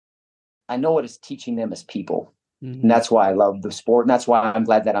I know what it's teaching them as people. Mm-hmm. And that's why I love the sport. And that's why I'm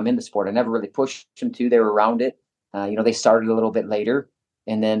glad that I'm in the sport. I never really pushed them to. They were around it. They started a little bit later,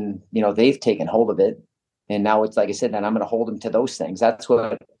 and then, they've taken hold of it. And now it's like I said, and I'm going to hold them to those things. That's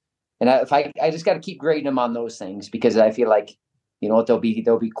what, and I just got to keep grading them on those things, because I feel like, they'll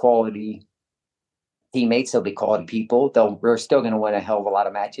be quality teammates. They'll be quality people. We're still going to win a hell of a lot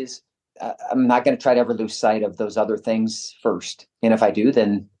of matches. I'm not going to try to ever lose sight of those other things first. And if I do,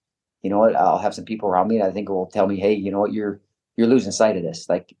 then, I'll have some people around me that I think will tell me, hey, you're losing sight of this.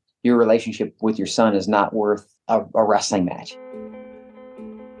 Like, your relationship with your son is not worth a wrestling match.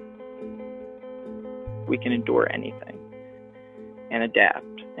 We can endure anything and adapt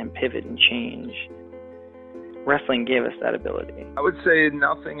and pivot and change. Wrestling gave us that ability. I would say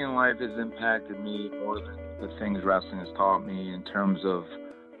nothing in life has impacted me more than the things wrestling has taught me in terms of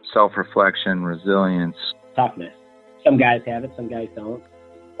self-reflection, resilience. Toughness. Some guys have it, some guys don't.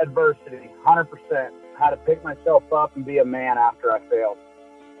 Adversity, 100%. How to pick myself up and be a man after I failed.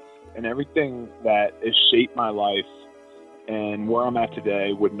 And everything that has shaped my life and where I'm at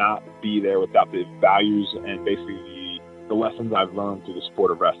today would not be there without the values and basically the lessons I've learned through the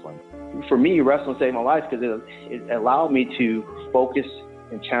sport of wrestling. For me, wrestling saved my life because it allowed me to focus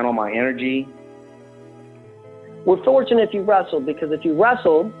and channel my energy. We're fortunate if you wrestled, because if you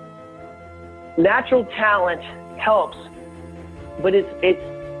wrestled, natural talent helps, but it's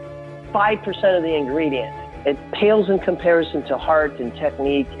 5% of the ingredient. It pales in comparison to heart and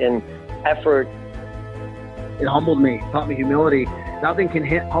technique and effort. It humbled me, taught me humility. Nothing can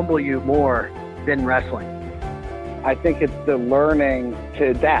humble you more than wrestling. I think it's the learning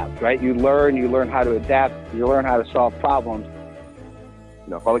to adapt, right? You learn how to adapt, you learn how to solve problems.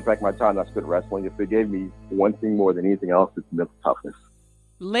 If I look back at my time I spent wrestling, if it gave me one thing more than anything else, it's mental toughness.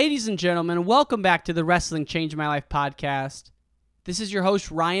 Ladies and gentlemen, welcome back to the Wrestling Changed My Life podcast. This is your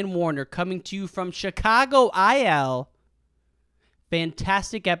host, Ryan Warner, coming to you from Chicago, IL.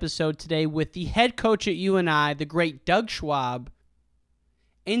 Fantastic episode today with the head coach at UNI, the great Doug Schwab,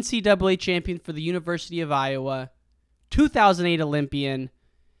 NCAA champion for the University of Iowa, 2008 Olympian.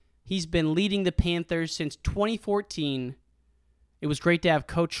 He's been leading the Panthers since 2014. It was great to have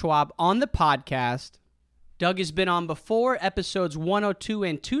Coach Schwab on the podcast. Doug has been on before, episodes 102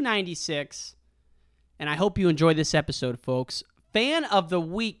 and 296, and I hope you enjoy this episode, folks. Fan of the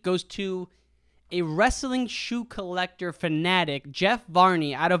week goes to a wrestling shoe collector fanatic, Jeff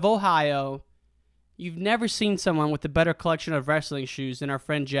Varney, out of Ohio. You've never seen someone with a better collection of wrestling shoes than our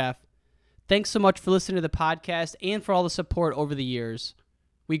friend Jeff. Thanks so much for listening to the podcast and for all the support over the years.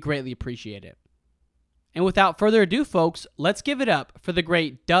 We greatly appreciate it. And without further ado, folks, let's give it up for the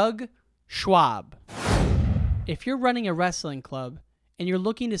great Doug Schwab. If you're running a wrestling club and you're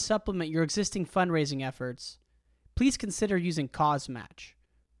looking to supplement your existing fundraising efforts, please consider using CauseMatch.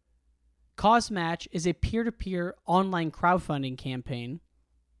 CauseMatch is a peer-to-peer online crowdfunding campaign,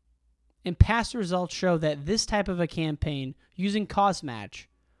 and past results show that this type of a campaign using CauseMatch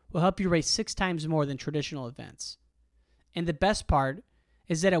will help you raise 6 times more than traditional events. And the best part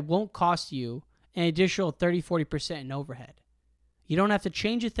is that it won't cost you an additional 30-40% in overhead. You don't have to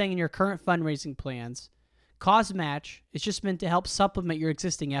change a thing in your current fundraising plans. CauseMatch is just meant to help supplement your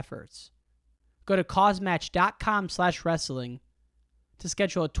existing efforts. Go to causematch.com/wrestling to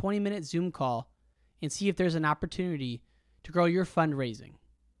schedule a 20-minute Zoom call and see if there's an opportunity to grow your fundraising.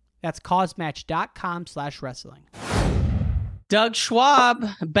 That's causematch.com/wrestling. Doug Schwab,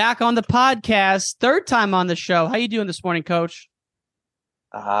 back on the podcast, third time on the show. How you doing this morning, Coach?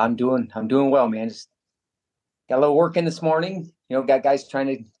 I'm doing well, man. Just got a little work in this morning. Got guys trying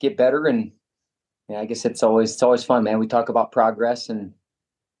to get better, and I guess it's always fun, man. We talk about progress and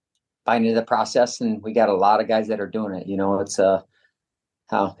finding the process, and we got a lot of guys that are doing it.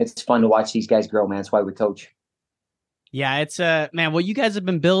 It's fun to watch these guys grow, man. That's why we coach. Yeah, it's man, what you guys have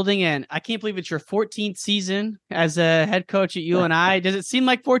been building, and I can't believe it's your 14th season as a head coach at UNI. Does it seem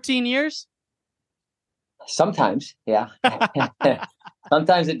like 14 years? Sometimes, yeah.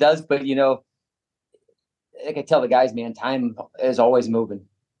 Sometimes it does, but like I tell the guys, man, time is always moving.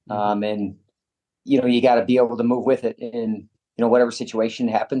 And you got to be able to move with it, and whatever situation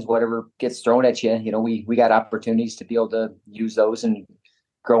happens, whatever gets thrown at you, we got opportunities to be able to use those and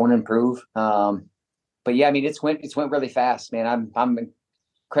grow and improve. But yeah, I mean, it's went really fast, man. I'm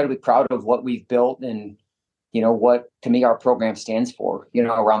incredibly proud of what we've built, and what to me our program stands for,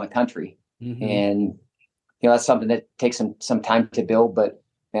 around the country. Mm-hmm. And that's something that takes some time to build, but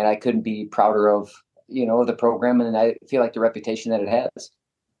man, I couldn't be prouder of the program, and I feel like the reputation that it has.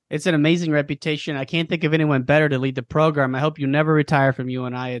 It's an amazing reputation. I can't think of anyone better to lead the program. I hope you never retire from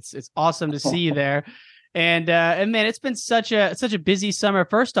UNI. It's awesome to see you there. And man, it's been such a busy summer.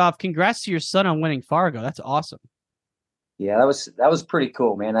 First off, congrats to your son on winning Fargo. That's awesome. Yeah, that was pretty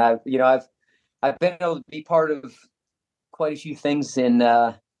cool, man. I've been able to be part of quite a few things in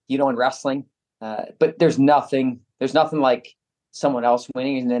in wrestling, but there's nothing like someone else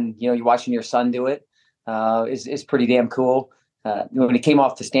winning, and then you're watching your son do it. Is pretty damn cool. When he came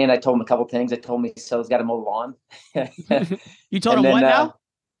off the stand, I told him a couple things. I told him he's got to mow the lawn. You told him what now?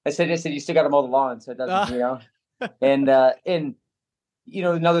 I said you still got to mow the lawn, so it doesn't And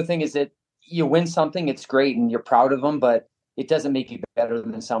another thing is that you win something, it's great, and you're proud of them, but it doesn't make you better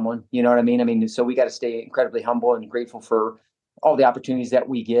than someone. You know what I mean? I mean, so we got to stay incredibly humble and grateful for all the opportunities that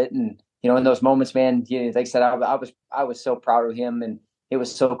we get. And, in those moments, man, like I said, I was so proud of him, and it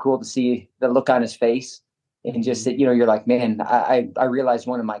was so cool to see the look on his face and just that, you're like, man, I realized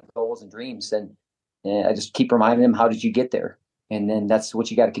one of my goals and dreams. And I just keep reminding him, how did you get there? And then that's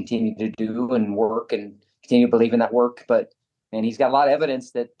what you got to continue to do and work and continue to believe in that work. But, man, he's got a lot of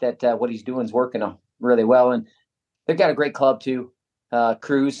evidence that what he's doing is working really well. And they've got a great club too.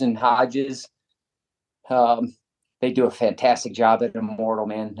 Cruz and Hodges. They do a fantastic job at Immortal,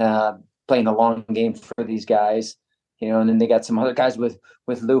 man. Playing the long game for these guys, and then they got some other guys with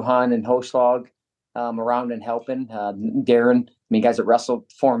Lujan and Hochlag around and helping. Darren, guys that wrestled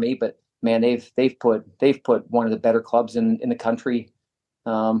for me, but man, they've put one of the better clubs in the country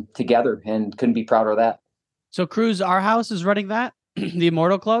together, and couldn't be prouder of that. So Cruz, our house is running that the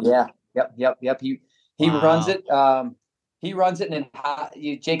Immortal Club. Yeah, yep. He runs it. He runs it, and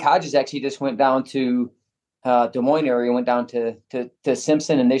then Jake Hodges actually just went down to Des Moines area, went down to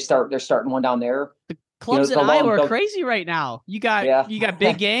Simpson, and they're starting one down there. The clubs in Iowa are crazy right now. You got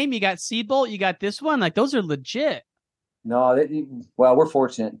Big Game, you got Seabolt, you got this one. Like, those are legit. No, well, we're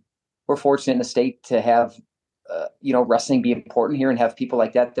fortunate. We're fortunate in the state to have wrestling be important here and have people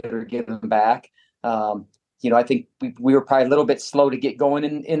like that are giving back. I think we were probably a little bit slow to get going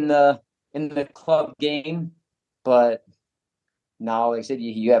in the club game, but now, like I said,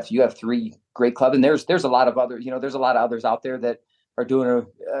 you have three great clubs, and there's a lot of others out there that are doing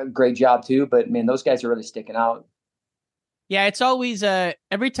a great job too. But man, those guys are really sticking out. Yeah, it's always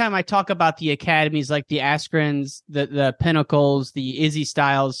every time I talk about the academies, like the Askrens, the Pinnacles, the Izzy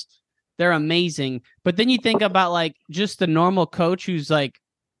Styles, they're amazing. But then you think about like just the normal coach who's like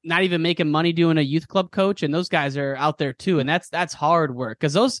not even making money doing a youth club coach, and those guys are out there too, and that's hard work,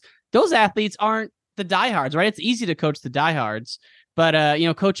 because those athletes aren't the diehards, right? It's easy to coach the diehards, but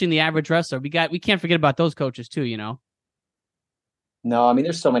coaching the average wrestler, we can't forget about those coaches too. No,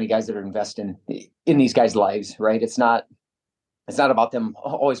 there's so many guys that are investing in these guys' lives, right? It's not about them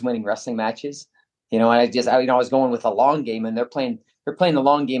always winning wrestling matches, and I was going with a long game, and they're playing the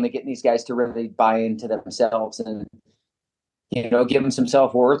long game and getting these guys to really buy into themselves and give them some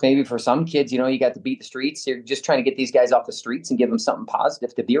self-worth. Maybe for some kids, you got to beat the streets. You're just trying to get these guys off the streets and give them something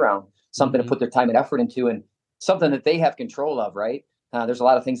positive to be around, something to put their time and effort into, and something that they have control of, right? There's a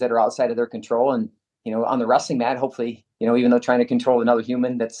lot of things that are outside of their control. And, on the wrestling mat, hopefully, even though trying to control another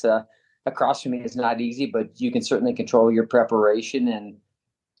human that's across from me is not easy, but you can certainly control your preparation and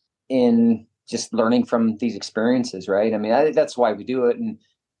in just learning from these experiences, right? That's why we do it. And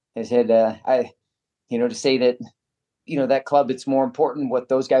I said, to say that, that club, it's more important what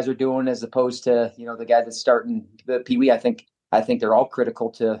those guys are doing as opposed to, the guy that's starting the Pee Wee. I think they're all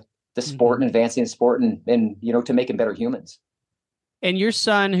critical to the sport and advancing the sport and to making better humans. And your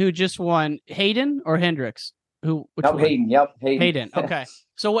son who just won, Hayden or Hendricks? Hayden. Yep. Hayden. Okay.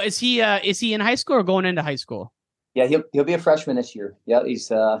 So what is he in high school or going into high school? Yeah, he'll be a freshman this year. Yeah.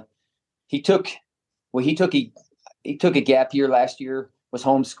 He took a gap year last year, was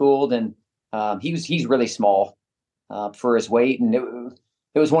homeschooled, and he's really small for his weight. And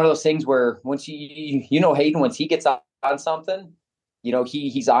it was one of those things where once Hayden, once he gets on something,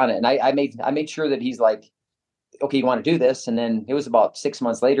 he's on it. And I made sure that he's like, okay, you want to do this? And then it was about 6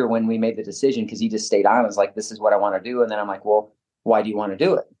 months later when we made the decision, because he just stayed on. I was like, this is what I want to do. And then I'm like, well, why do you want to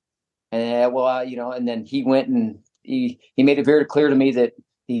do it? And and then he went and he made it very clear to me that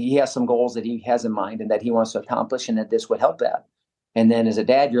he has some goals that he has in mind and that he wants to accomplish, and that this would help that. And then as a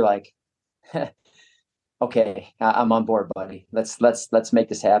dad, you're like, okay, I'm on board, buddy. Let's make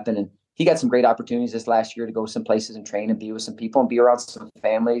this happen. And he got some great opportunities this last year to go some places and train and be with some people and be around some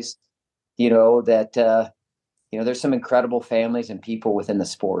families, that, there's some incredible families and people within the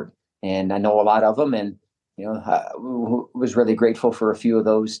sport. And I know a lot of them, and, I was really grateful for a few of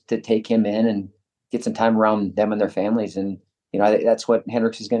those to take him in and get some time around them and their families. And, that's what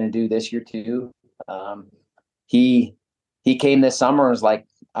Hendricks is going to do this year too. He came this summer and was like,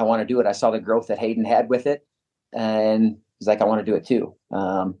 I want to do it. I saw the growth that Hayden had with it, and he's like, I want to do it too.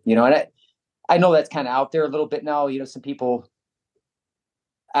 And I know that's kind of out there a little bit now. Some people,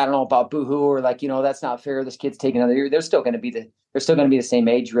 I don't know about boohoo or like, that's not fair. This kid's taking another year. They're still going to be the same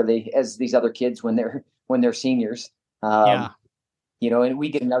age really as these other kids when they're seniors. Yeah. And we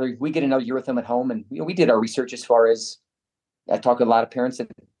get another year with them at home. And we did our research as far as I talked to a lot of parents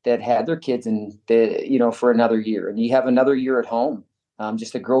that had their kids and for another year, and you have another year at home.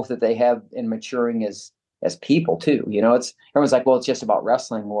 Just the growth that they have in maturing as people too. It's everyone's like, well, it's just about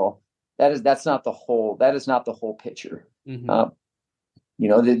wrestling. Well, that's not the whole picture. Mm-hmm.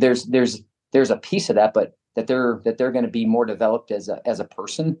 There's a piece of that, but that they're going to be more developed as a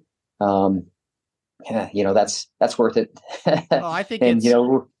person. That's worth it. I think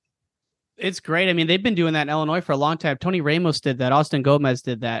it's great. I mean, they've been doing that in Illinois for a long time. Tony Ramos did that. Austin Gomez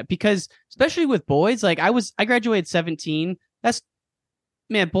did that because especially with boys, like I graduated 17.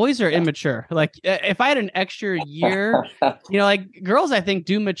 Boys are immature. Like if I had an extra year, like girls, I think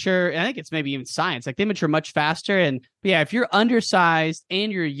do mature. I think it's maybe even science. Like they mature much faster. And yeah, if you're undersized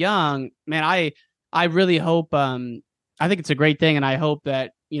and you're young, man, I really hope, I think it's a great thing. And I hope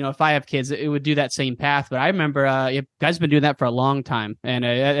that, if I have kids, it would do that same path. But I remember you guys have been doing that for a long time. And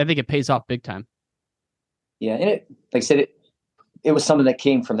I think it pays off big time. Yeah. And like I said, it was something that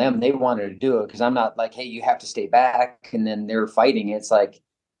came from them. They wanted to do it because I'm not like, hey, you have to stay back. And then they're fighting. It's like,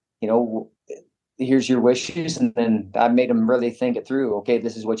 here's your wishes. And then I made them really think it through. Okay,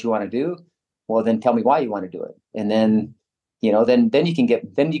 this is what you want to do. Well, then tell me why you want to do it. And then, then you can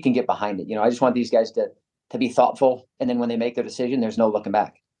get behind it. I just want these guys to be thoughtful. And then when they make their decision, there's no looking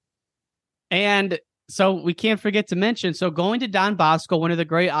back. And so we can't forget to mention, so going to Don Bosco, one of the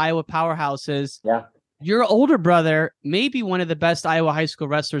great Iowa powerhouses. Yeah. Your older brother may be one of the best Iowa high school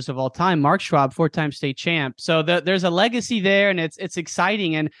wrestlers of all time, Mark Schwab, 4-time state champ. So there's a legacy there, and it's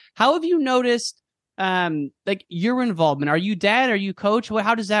exciting. And how have you noticed like your involvement? Are you dad? Are you coach?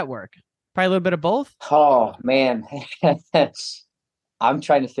 How does that work? Probably a little bit of both. Oh man, I'm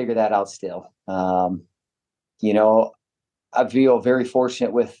trying to figure that out still. I feel very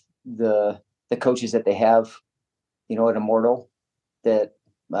fortunate with the coaches that they have, at Immortal that.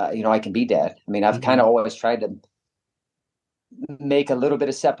 I can be dad. I mean, I've kind of always tried to make a little bit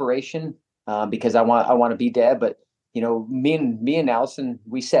of separation because I want to be dad. But me and Allison,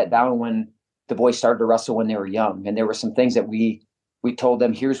 we sat down when the boys started to wrestle when they were young, and there were some things that we told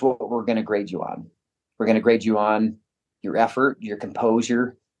them. Here's what we're going to grade you on. We're going to grade you on your effort, your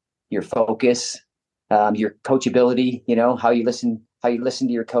composure, your focus, your coachability. How you listen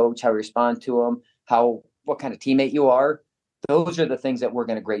to your coach, how you respond to them, what kind of teammate you are. Those are the things that we're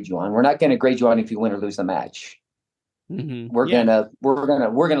going to grade you on. We're not going to grade you on if you win or lose the match. Mm-hmm. We're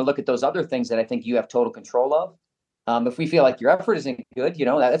gonna look at those other things that I think you have total control of. If we feel like your effort isn't good,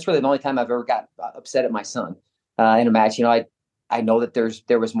 that's really the only time I've ever got upset at my son in a match. I know that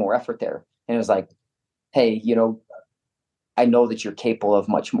there was more effort there, and it was like, hey, I know that you're capable of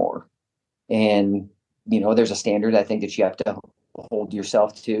much more, and there's a standard I think that you have to hold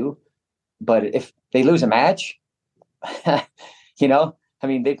yourself to. But if they lose a match.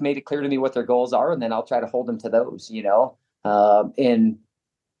 They've made it clear to me what their goals are, and then I'll try to hold them to those, and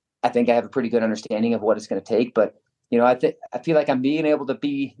I think I have a pretty good understanding of what it's going to take, but, I feel like I'm being able to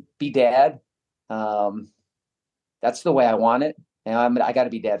be dad. That's the way I want it. And I got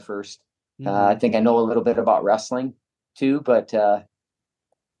to be dad first. I think I know a little bit about wrestling too, but,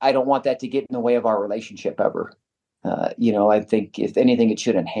 I don't want that to get in the way of our relationship ever. I think if anything, it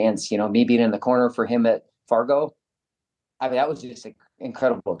should enhance, me being in the corner for him at Fargo. I mean, that was just an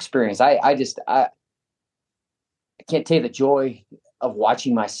incredible experience. I can't tell you the joy of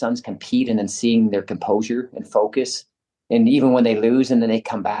watching my sons compete and then seeing their composure and focus. And even when they lose and then they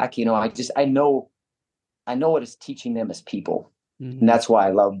come back, I know what it's teaching them as people. Mm-hmm. And that's why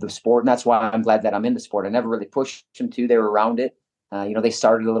I love the sport. And that's why I'm glad that I'm in the sport. I never really pushed them to. They were around it. They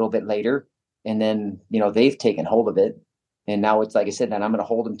started a little bit later, and then, they've taken hold of it. And now it's like I said, then I'm going to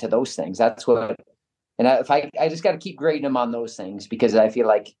hold them to those things. That's what. And I just got to keep grading them on those things because I feel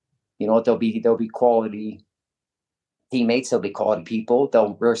like, they'll be quality teammates. They'll be quality people.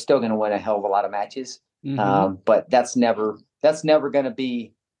 We're still going to win a hell of a lot of matches. Mm-hmm. But that's never going to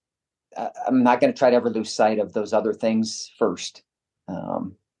be, I'm not going to try to ever lose sight of those other things first.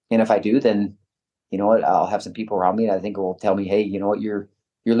 And if I do, then, I'll have some people around me and I think will tell me, hey, you're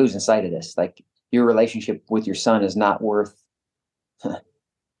losing sight of this. Like your relationship with your son is not worth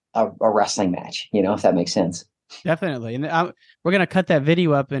a wrestling match, if that makes sense. Definitely. And we're going to cut that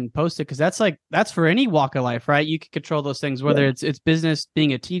video up and post it. Cause that's for any walk of life, right? You can control those things, whether it's business,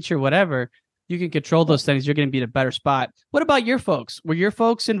 being a teacher, whatever, you can control those things. You're going to be in a better spot. What about your folks? Were your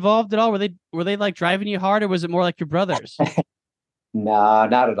folks involved at all? Were they like driving you hard, or was it more like your brothers? No,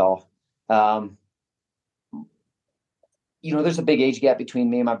 not at all. Um, there's a big age gap between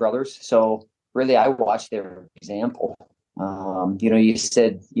me and my brothers. So really I watched their example. You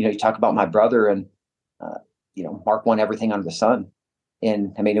said, you talk about my brother and, Mark won everything under the sun.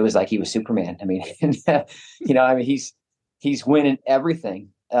 And I mean, it was like he was Superman. I mean, he's winning everything.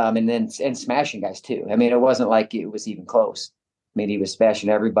 And smashing guys too. I mean, it wasn't like it was even close. I mean, he was smashing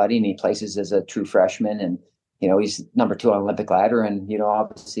everybody, and he places as a true freshman, and he's number 2 on Olympic ladder, and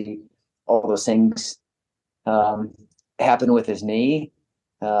obviously all those things happened with his knee.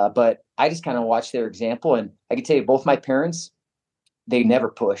 But I just kind of watched their example, and I can tell you, both my parents, they never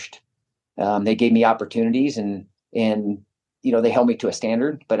pushed. They gave me opportunities, and they held me to a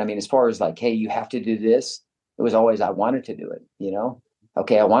standard. But I mean, as far as like, hey, you have to do this, it was always I wanted to do it.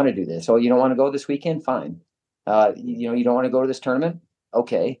 Okay, I want to do this. Oh, you don't want to go this weekend? Fine. You don't want to go to this tournament?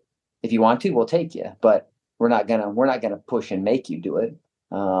 Okay. If you want to, we'll take you, but we're not gonna push and make you do it.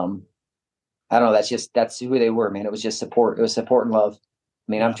 I don't know. That's who they were, man. It was just support. It was support and love.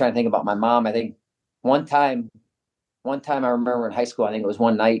 I mean, I'm trying to think about my mom. I think one time I remember in high school, I think it was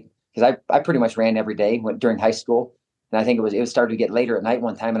one night, because I pretty much ran every day during high school. And I think it was started to get later at night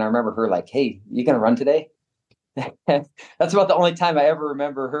one time. And I remember her like, hey, you going to run today? That's about the only time I ever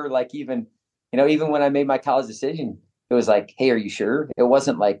remember her, like, even when I made my college decision, it was like, hey, are you sure? It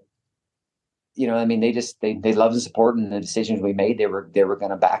wasn't like, I mean, they loved the support, and the decisions we made, they were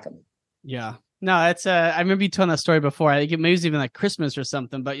going to back them. Yeah. No, that's I remember you telling that story before. I think it maybe was even like Christmas or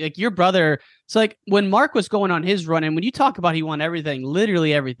something, but like your brother, so like when Mark was going on his run, and when you talk about he won everything,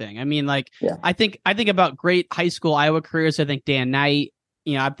 literally everything. I mean, like, yeah. I think about great high school Iowa careers. I think Dan Knight,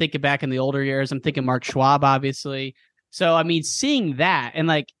 I'm thinking back in the older years, I'm thinking Mark Schwab, obviously. So, I mean, seeing that, and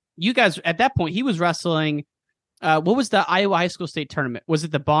like you guys at that point, he was wrestling. What was the Iowa High School State Tournament? Was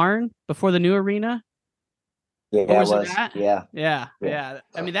it the barn before the new arena? Yeah, it was. Yeah.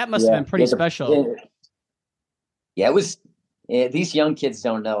 I mean, that must have been pretty special. Yeah, it was. These young kids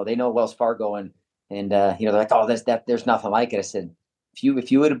don't know. They know Wells Fargo, and they're like, oh, there's nothing like it. I said, if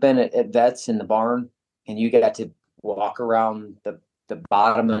you would have been at Vets in the barn, and you got to walk around the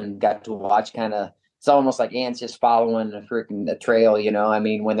bottom and got to watch, kind of, it's almost like ants just following a trail. I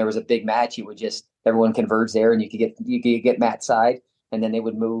mean, when there was a big match, you would just everyone converge there, and you could get Matt's side, and then they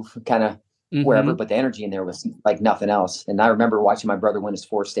would move kind of. Mm-hmm. Wherever, but the energy in there was like nothing else. And I remember watching my brother win his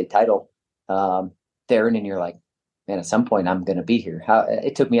 4th state title there, and then you're like, man, at some point I'm going to be here.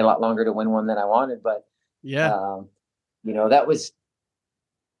 It took me a lot longer to win one than I wanted, but that was,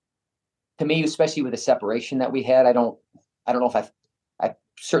 to me, especially with the separation that we had. I don't know if I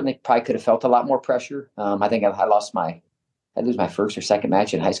certainly probably could have felt a lot more pressure. I think I lose my 1st or 2nd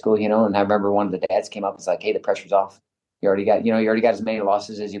match in high school, and I remember one of the dads came up and was like, hey, the pressure's off. You already got as many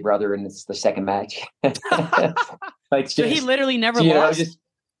losses as your brother, and it's the 2nd match. Like, so he literally never lost.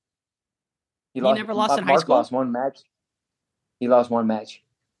 He never lost in high school. Lost one match. He lost one match.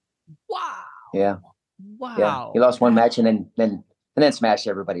 Wow. Yeah. Wow. Yeah. He lost one match, and then smashed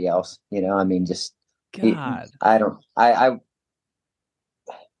everybody else. I mean, just God. I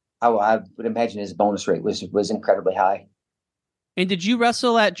would imagine his bonus rate was incredibly high. And did you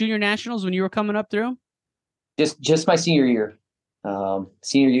wrestle at junior nationals when you were coming up through? Just my senior year.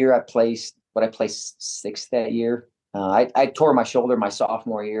 Senior year, I placed 6th that year. I tore my shoulder my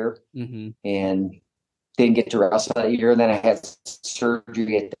sophomore year, mm-hmm. and didn't get to wrestle that year. And then I had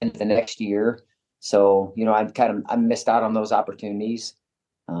surgery at the end of the next year. So, I missed out on those opportunities.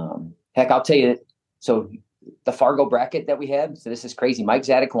 Heck, I'll tell you, so the Fargo bracket that we had, so this is crazy. Mike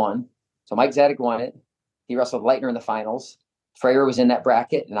Zadek won. So Mike Zadek won it. He wrestled Leitner in the finals. Freyer was in that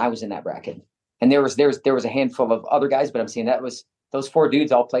bracket, and I was in that bracket. And there was a handful of other guys, but I'm saying that was those 4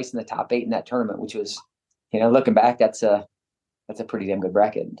 dudes all placed in the top 8 in that tournament, which was, looking back, that's a pretty damn good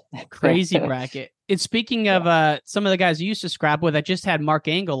bracket. Crazy bracket. And speaking of some of the guys you used to scrap with, I just had Mark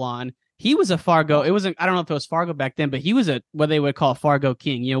Engel on. He was a Fargo. It wasn't. I don't know if it was Fargo back then, but he was what they would call Fargo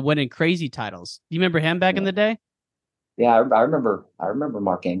King. Winning crazy titles. Do you remember him back in the day? Yeah, I remember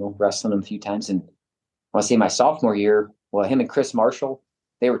Mark Engel wrestling him a few times. And I want to say my sophomore year, well, him and Chris Marshall,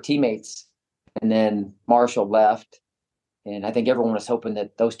 they were teammates. And then Marshall left, and I think everyone was hoping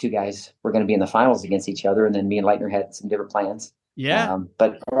that those 2 guys were going to be in the finals against each other. And then me and Leitner had some different plans. Yeah.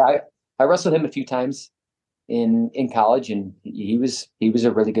 But I wrestled him a few times in college, and he was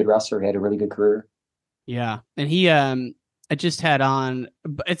a really good wrestler. He had a really good career. Yeah, and he I just had on.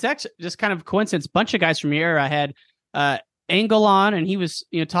 It's actually just kind of coincidence. Bunch of guys from your era. I had Engel on, and he was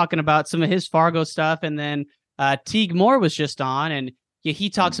talking about some of his Fargo stuff, and then Teague Moore was just on, and he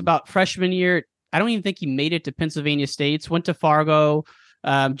talks about freshman year. I don't even think he made it to Pennsylvania State. Went to Fargo,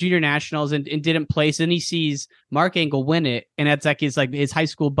 junior nationals and didn't place. And he sees Mark Engel win it. And that's like his high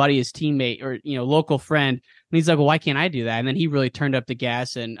school buddy, his teammate, or, local friend. And he's like, well, why can't I do that? And then he really turned up the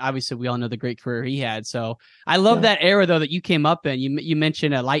gas. And obviously we all know the great career he had. So I love that era though, that you came up in. You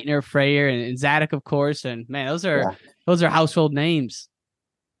mentioned Leitner, Freyer, and Zadok, of course. And man, those are household names.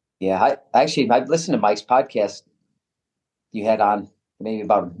 Yeah. I've listened to Mike's podcast you had on maybe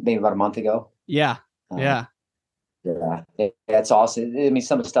about a month ago. Yeah. Yeah. Yeah, it's awesome. I mean,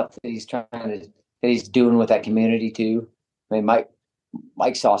 some of the stuff that he's doing with that community too. I mean,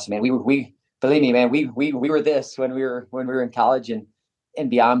 Mike's awesome, man. We believe me, man. We were this when we were in college and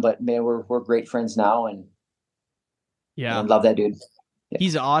beyond. But man, we're great friends now, and I love that dude. Yeah.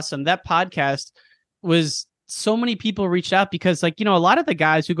 He's awesome. That podcast was so many people reached out because, like, a lot of the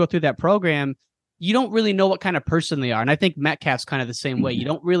guys who go through that program, you don't really know what kind of person they are, and I think Metcalf's kind of the same way. You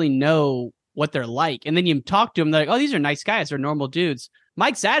don't really know what they're like. And then you talk to them, they're like, oh, these are nice guys. They're normal dudes.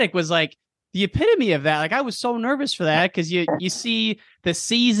 Mike Zadok was like the epitome of that. Like, I was so nervous for that because you see the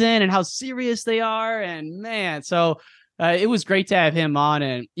season and how serious they are. And man, so it was great to have him on.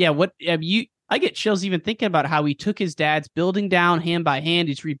 And yeah, I get chills even thinking about how he took his dad's building down hand by hand.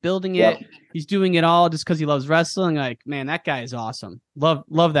 He's rebuilding it. Yep. He's doing it all just because he loves wrestling. Like, man, that guy is awesome. Love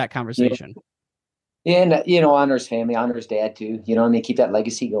that conversation. Yeah. And, honor his family, honor his dad too. And they keep that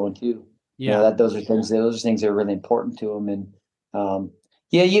legacy going too. Yeah, those are things that are really important to him. And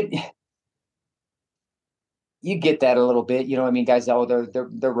you get that a little bit, guys,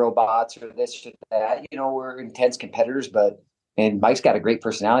 they're robots or this or that, we're intense competitors, and Mike's got a great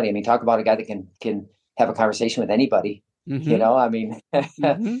personality. I mean, talk about a guy that can have a conversation with anybody, I mean,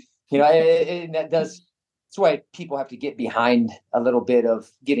 that's why people have to get behind a little bit of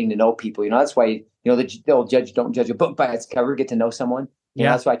getting to know people. That's why, the old don't judge a book by its cover, get to know someone.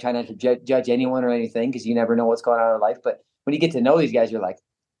 That's why I try not to judge anyone or anything, because you never know what's going on in their life. But when you get to know these guys, you're like,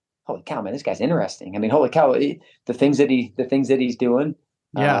 holy cow, man, this guy's interesting. I mean, holy cow, the things that he's doing.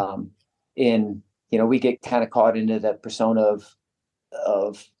 Yeah. And we get kind of caught into the persona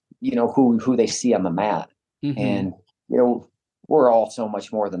of who they see on the mat, and we're all so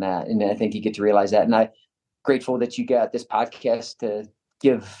much more than that. And I think you get to realize that. And I'm grateful that you got this podcast to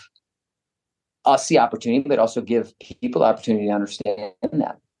give us the opportunity, but also give people the opportunity to understand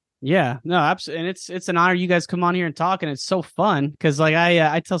that. Yeah, no, absolutely. And it's an honor you guys come on here and talk, and it's so fun because, like,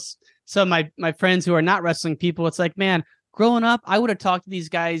 I tell some of my friends who are not wrestling people, it's like, man, growing up, I would have talked to these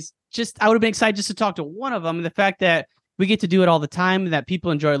guys. I would have been excited just to talk to one of them. And the fact that we get to do it all the time and that people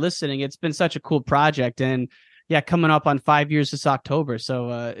enjoy listening, it's been such a cool project. And yeah, coming up on 5 years this October,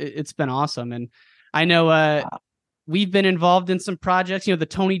 so it's been awesome. And I know we've been involved in some projects. The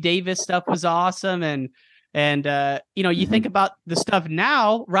Tony Davis stuff was awesome. And you think about the stuff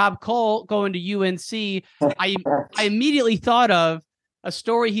now, Rob Cole going to UNC, I immediately thought of a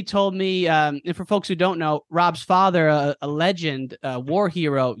story he told me. And for folks who don't know, Rob's father, a legend, war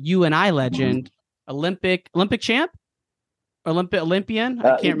hero, UNI legend, Olympic champ, Olympian.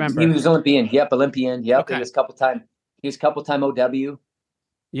 I can't remember. He was Olympian. Yep. Olympian. Yep. Okay. He was a couple time OW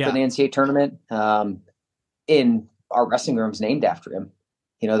for the NCAA tournament. In our wrestling room's named after him.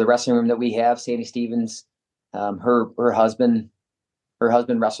 The wrestling room that we have, Sandy Stevens, her husband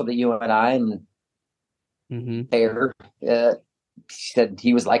wrestled at UNI, and there, she said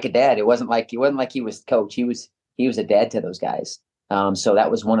he was like a dad. It wasn't like he was coach. He was a dad to those guys. So that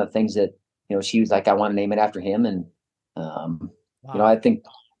was one of the things that she was like, I want to name it after him. And I think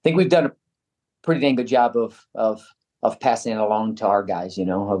we've done a pretty dang good job of passing it along to our guys.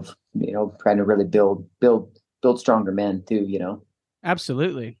 Trying to really build stronger men too.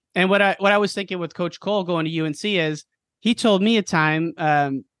 Absolutely. And what I was thinking with Coach Cole going to UNC is he told me a time,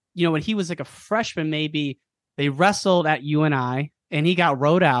 when he was like a freshman, maybe they wrestled at UNI and he got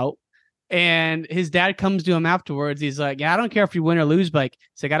rode out, and his dad comes to him afterwards. He's like, yeah, I don't care if you win or lose, but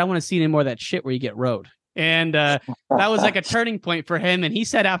he's like, I don't want to see any more of that shit where you get rode. And that was like a turning point for him. And he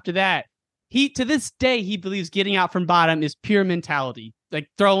said after that, to this day, he believes getting out from bottom is pure mentality, like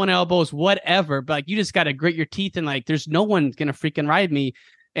throwing elbows, whatever. But like, you just got to grit your teeth and like, there's no one going to freaking ride me.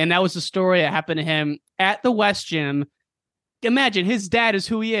 And that was the story that happened to him at the West Gym. Imagine his dad is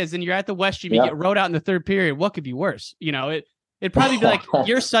who he is, and you're at the West Gym, you get rode out in the third period. What could be worse? It'd probably be like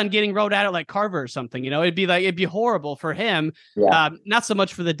your son getting rode out at like Carver or something. It'd be horrible for him. Yeah. Not so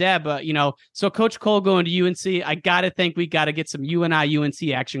much for the dad, but so Coach Cole going to UNC, I gotta think we gotta get some UNI UNC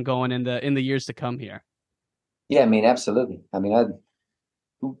action going in the years to come here. Yeah, I mean, absolutely. I mean,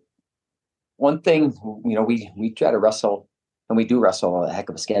 one thing, we try to wrestle, and we do wrestle a heck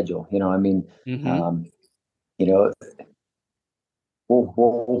of a schedule. I mean,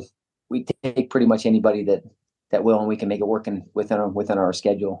 we take pretty much anybody will, and we can make it work within our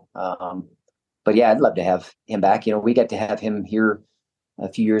schedule. But yeah, I'd love to have him back. We got to have him here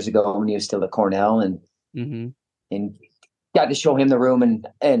a few years ago when he was still at Cornell, and and got to show him the room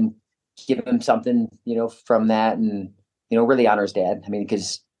and give him something, from that, and really honor his dad. I mean,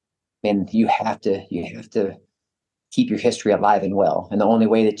 because you have to keep your history alive and well, and the only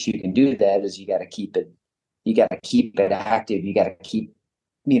way that you can do that is you got to keep it active. You got to keep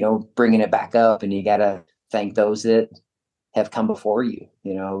bringing it back up, and you got to thank those that have come before you.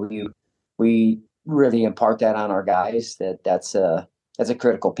 We really impart that on our guys. That's a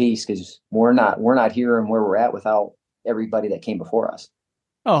critical piece, because we're not here and where we're at without everybody that came before us.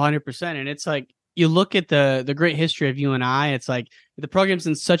 Oh, 100%. And it's like, you look at the great history of UNI. It's like the program's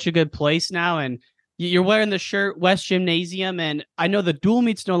in such a good place now, and you're wearing the shirt West Gymnasium, and I know the dual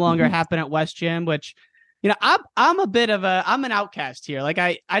meets no longer happen at West Gym, which, I'm a bit of I'm an outcast here. Like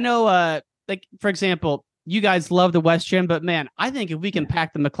I know, like, for example, you guys love the West Gym, but man, I think if we can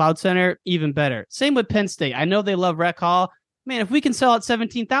pack the McLeod Center, even better. Same with Penn State. I know they love Rec Hall. Man, if we can sell out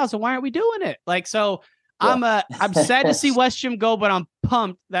 17,000, why aren't we doing it? Like, so yeah. I'm sad to see West Gym go, but I'm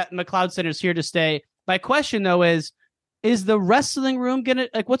pumped that McLeod Center is here to stay. My question though is the wrestling room gonna,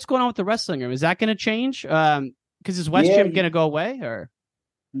 like, what's going on with the wrestling room? Is that gonna change? Because is West Gym gonna go away, or?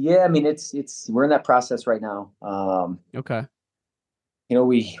 Yeah, I mean, we're in that process right now. Okay.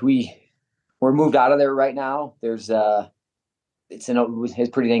 We're moved out of there right now. It's a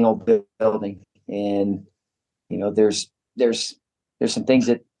pretty dang old building, and there's some things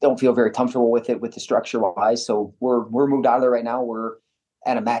that don't feel very comfortable with it, with the structure wise. So we're moved out of there right now. We're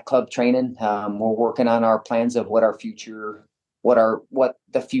at a mat club training. We're working on our plans of what the future,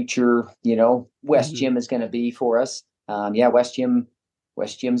 West Gym is going to be for us.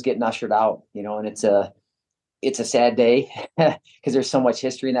 West Gym's getting ushered out, and it's a sad day because there's so much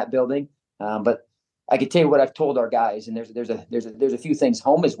history in that building. But I can tell you what I've told our guys, and there's a few things.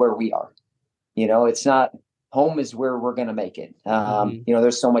 Home is where we are. It's not. Home is where we're going to make it.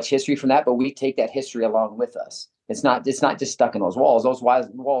 There's so much history from that, but we take that history along with us. It's not just stuck in those walls. Those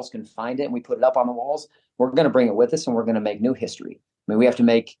walls can find it, and we put it up on the walls. We're going to bring it with us, and we're going to make new history. I mean, we have to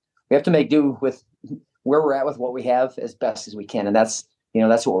make do with where we're at with what we have as best as we can, and that's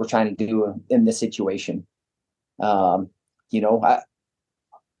what we're trying to do in this situation.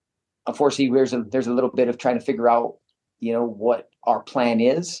 Unfortunately, there's a little bit of trying to figure out, what our plan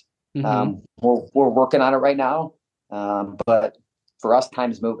is. We're working on it right now. But for us,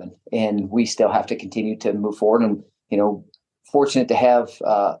 time is moving, and we still have to continue to move forward. And, fortunate to have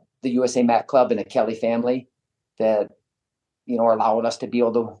the USA Mat Club and the Kelly family that, are allowing us to be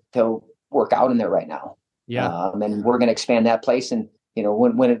able to work out in there right now. Yeah. And we're going to expand that place. And,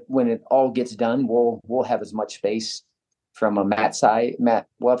 when it all gets done, we'll have as much space from a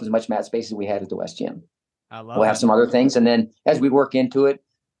we'll have as much mat space as we had at the West Gym. We'll have some other things. And then as we work into it,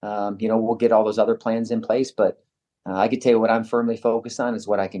 we'll get all those other plans in place, but I can tell you what I'm firmly focused on is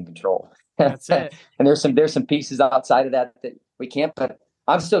what I can control. That's it. And there's some pieces outside of that we can't, but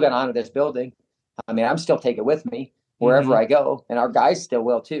I'm still going to honor this building. I mean, I'm still taking it with me wherever I go, and our guys still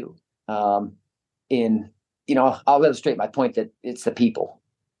will too. I'll illustrate my point that it's the people,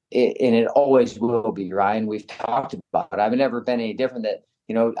 and it always will be, Ryan. We've talked about it. I've never been any different that,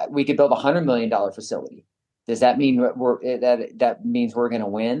 we could build $100 million facility. Does that mean that means we're going to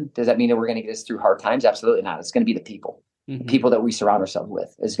win? Does that mean that we're going to get us through hard times? Absolutely not. It's going to be the people. The people that we surround ourselves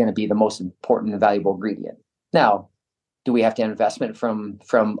with is going to be the most important and valuable ingredient. Now, do we have to have investment from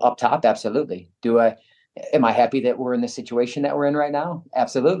up top? Absolutely. Am I happy that we're in the situation that we're in right now?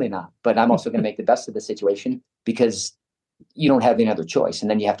 Absolutely not. But I'm also going to make the best of the situation, because you don't have any other choice. And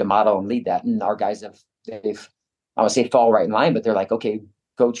then you have to model and lead that. And our guys they've, I would say, fall right in line, but they're like, okay,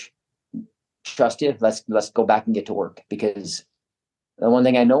 coach, trust you. Let's go back and get to work. Because the one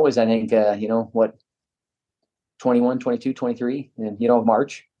thing I know is I think, 21, 22, 23, and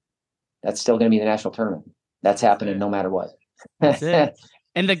March, that's still going to be the national tournament. That's happening no matter what. That's it.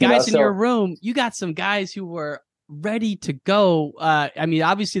 And the guys in your room, you got some guys who were ready to go.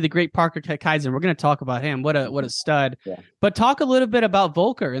 Obviously the great Parker Kaizen, we're going to talk about him. What a stud. Yeah. But talk a little bit about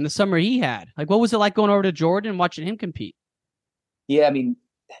Volker and the summer he had. Like, what was it like going over to Jordan and watching him compete? Yeah, I mean,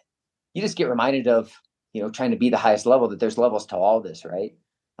 you just get reminded of, trying to be the highest level, that there's levels to all this, right?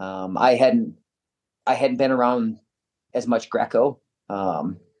 I hadn't been around as much Greco.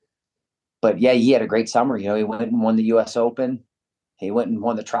 But yeah, he had a great summer. He went and won the US Open. He went and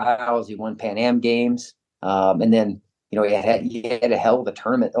won the trials. He won Pan Am games. And then, he had a hell of a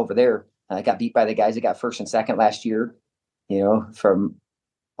tournament over there. Got beat by the guys that got first and second last year, from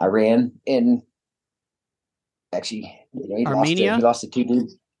Iran. And actually, he Armenia? Lost to two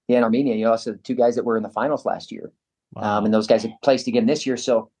dudes. in Armenia. You know, also the two guys that were in the finals last year. Wow. And those guys have placed again this year.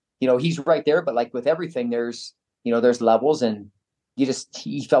 So, you know, he's right there, but like with everything, there's levels, and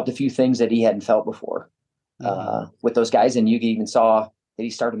he felt a few things that he hadn't felt before with those guys. And you even saw that he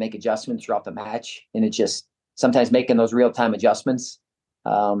started to make adjustments throughout the match. And it just, sometimes making those real-time adjustments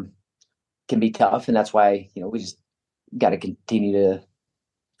can be tough. And that's why, you know, we just got to continue to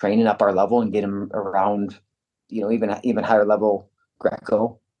train up our level and get him around, you know, even higher level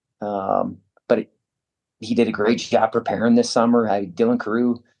Greco. But he did a great job preparing this summer. Dylan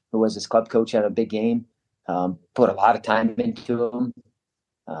Carew, who was his club coach, had a big game, put a lot of time into him.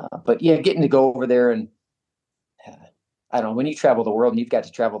 But yeah, getting to go over there and I don't know, when you travel the world and you've got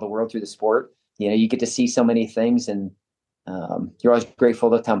to travel the world through the sport, you know, you get to see so many things, and you're always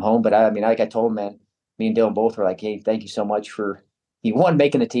grateful to come home. But I mean, like I told him, man, me and Dylan both were like, hey, thank you so much for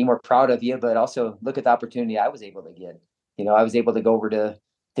making the team. We're proud of you, but also look at the opportunity I was able to get. You know, I was able to go over to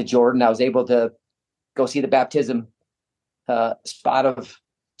Jordan. I was able to go see the baptism spot of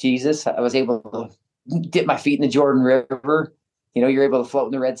Jesus. I was able to dip my feet in the Jordan River. You know, you're able to float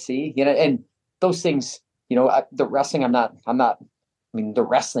in the Red Sea. You know, and those things. You know, the wrestling. I mean, the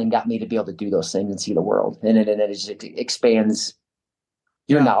wrestling got me to be able to do those things and see the world, and it just expands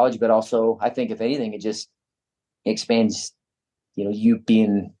your knowledge. But also, I think if anything, it just expands, you know, you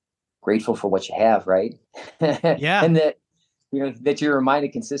being grateful for what you have, right? Yeah. And that, you know, that you're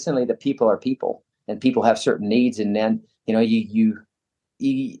reminded consistently that people are people, and people have certain needs, and then, you know, you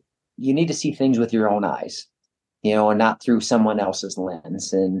need to see things with your own eyes, you know, and not through someone else's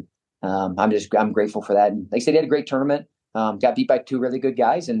lens. And I'm grateful for that. And like I said, he had a great tournament. Got beat by two really good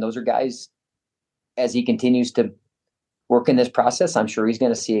guys, and those are guys, as he continues to work in this process, I'm sure he's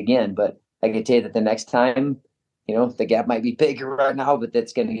going to see again. But I can tell you that the next time, you know, the gap might be bigger right now, but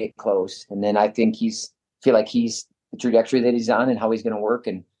that's going to get close. And then I think feel like he's the trajectory that he's on and how he's going to work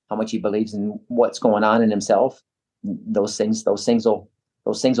and how much he believes in what's going on in himself. Those things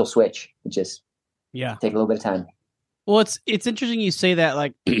will switch. It just take a little bit of time. Well, it's interesting you say that,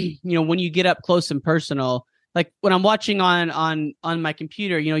 like, you know, when you get up close and personal, like when I'm watching on my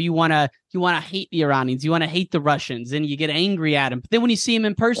computer, you know, you want to hate the Iranians, you want to hate the Russians, and you get angry at them. But then when you see them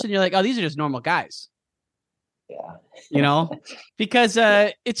in person, you're like, oh, these are just normal guys. Yeah. You know, because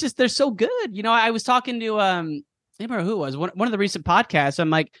it's just, they're so good. You know, I was talking to, I don't remember who it was, one of the recent podcasts. I'm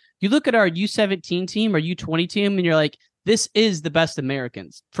like, you look at our U17 team or U20 team, and you're like, this is the best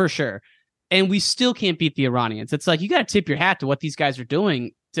Americans for sure. And we still can't beat the Iranians. It's like, you got to tip your hat to what these guys are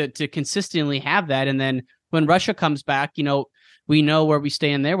doing to consistently have that. And then when Russia comes back, you know, we know where we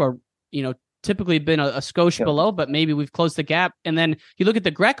stand there. We're, you know, typically been a skosh below, but maybe we've closed the gap. And then you look at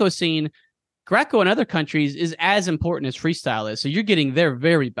the Greco scene. Greco in other countries is as important as freestyle is. So you're getting their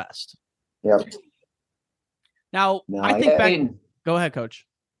very best. Yep. Now, I think back. Go ahead, Coach.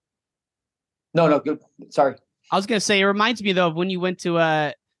 No, good. Sorry. I was going to say, it reminds me, though, of when you went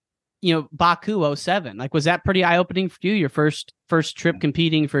to you know, Baku 07. Like, was that pretty eye-opening for you, your first trip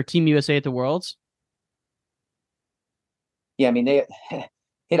competing for Team USA at the Worlds? Yeah, I mean,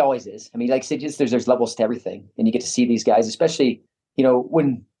 it always is. I mean, like I said, just there's levels to everything, and you get to see these guys, especially, you know,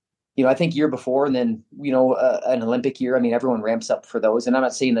 when, you know, I think year before, and then, you know, an Olympic year. I mean, everyone ramps up for those, and I'm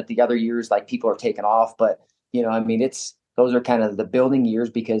not saying that the other years, like, people are taking off, but, you know, I mean, those are kind of the building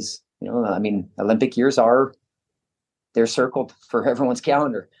years, because, you know, I mean, Olympic years they're circled for everyone's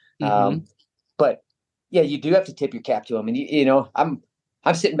calendar. But yeah, you do have to tip your cap to them. And, you know, I'm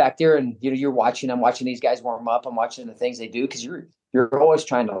sitting back there, and, you know, I'm watching these guys warm up. I'm watching the things they do, because you're always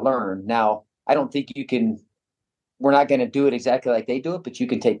trying to learn. Now, I don't think we're not going to do it exactly like they do it, but you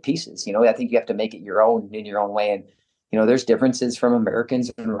can take pieces. You know, I think you have to make it your own in your own way. And, you know, there's differences from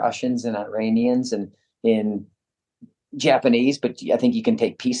Americans and Russians and Iranians and in Japanese, but I think you can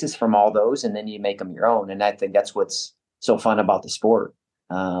take pieces from all those, and then you make them your own. And I think that's what's so fun about the sport.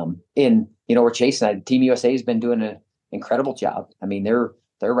 You know, we're chasing. Team USA has been doing an incredible job. I mean, they're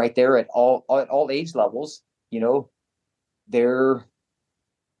right there at all age levels. You know, they're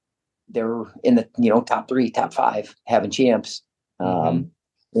in the, you know, top 3, top 5 having champs. And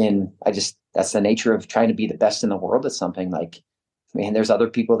that's the nature of trying to be the best in the world at something. Like, I mean, there's other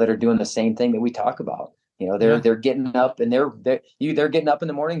people that are doing the same thing that we talk about. You know, they're getting up, and they're getting up in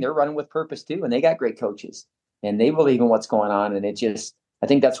the morning. They're running with purpose too, and they got great coaches, and they believe in what's going on. And I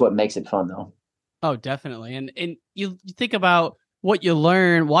think that's what makes it fun, though. Oh, definitely. And you think about what you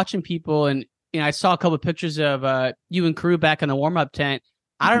learn watching people, and, you know, I saw a couple of pictures of you and Carew back in the warm-up tent.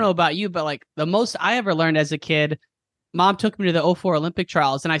 I don't know about you, but, like, the most I ever learned as a kid, Mom took me to the 04 Olympic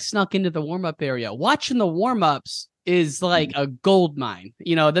trials, and I snuck into the warm-up area. Watching the warm-ups is like a gold mine.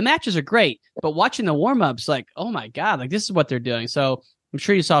 You know, the matches are great, but watching the warm-ups, like, oh my God, like, this is what they're doing. So I'm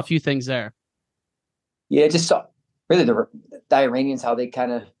sure you saw a few things there. Yeah, just saw really the Iranians, how they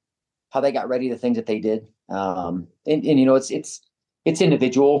got ready, the things that they did. And it's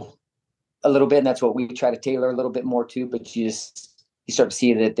individual a little bit, and that's what we try to tailor a little bit more to, but you start to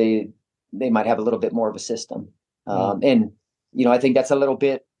see that they might have a little bit more of a system. And I think that's a little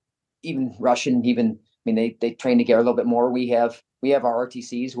bit, even Russian, they train together a little bit more. We have our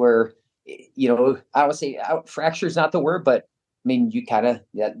RTCs where, I would say fracture is not the word, but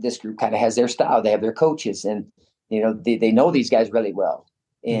this group kind of has their style. They have their coaches, and they know these guys really well,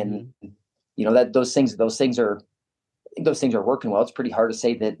 and that those things are working well. It's pretty hard to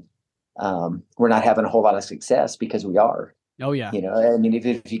say that we're not having a whole lot of success, because we are. Oh yeah.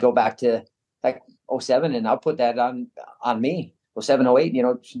 If you go back to like 07, and I'll put that on me, 07, 08,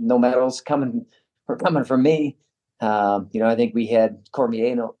 no medals coming from me. I think we had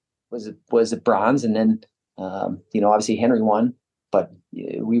Cormier, was a bronze, and then obviously Henry won, but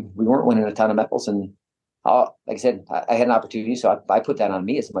we weren't winning a ton of medals. And like I said, I had an opportunity, so I put that on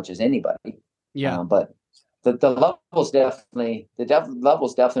me as much as anybody. Yeah. But the levels definitely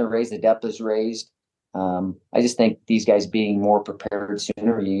raised. The depth is raised. I just think these guys being more prepared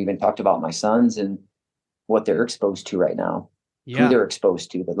sooner. You even talked about my sons and what they're exposed to right now, who they're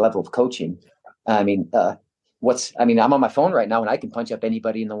exposed to, the level of coaching. I'm on my phone right now, and I can punch up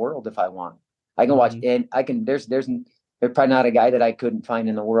anybody in the world if I want. I can watch, and I can. There's probably not a guy that I couldn't find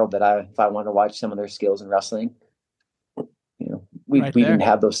in the world that if I want to watch some of their skills in wrestling. We didn't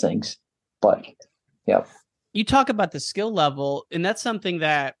have those things, but yeah. You talk about the skill level, and that's something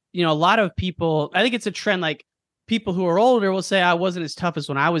that, a lot of people, I think it's a trend, like people who are older will say I wasn't as tough as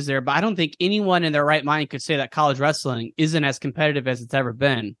when I was there, but I don't think anyone in their right mind could say that college wrestling isn't as competitive as it's ever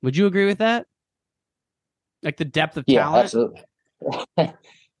been. Would you agree with that? Like the depth of talent? Yeah, absolutely.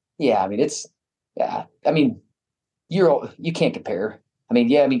 You can't compare.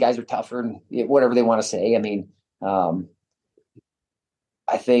 Guys are tougher and whatever they want to say.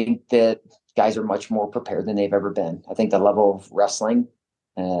 I think that guys are much more prepared than they've ever been. I think the level of wrestling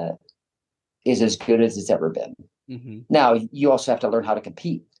is as good as it's ever been. Mm-hmm. Now, you also have to learn how to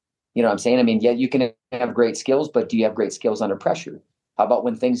compete. You know what I'm saying? You can have great skills, but do you have great skills under pressure? How about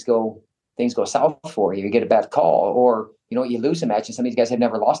when things go south for you? You get a bad call, or you lose a match, and some of these guys have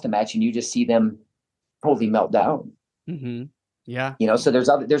never lost a match, and you just see them totally melt down. Mm-hmm. Yeah. So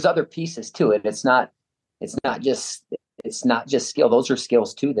there's other pieces to it. It's not just skill. Those are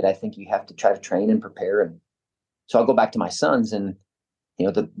skills too that I think you have to try to train and prepare. And so I'll go back to my sons, and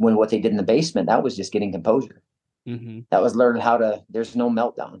what they did in the basement, that was just getting composure. Mm-hmm. That was learning there's no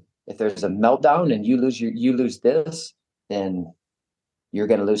meltdown. If there's a meltdown and you lose this, then you're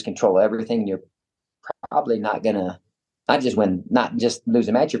going to lose control of everything. You're probably not going to not just lose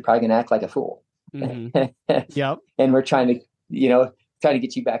a match. You're probably going to act like a fool. Mm-hmm. Yep. And we're trying to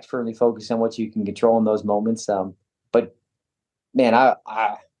get you back to firmly focused on what you can control in those moments. But man,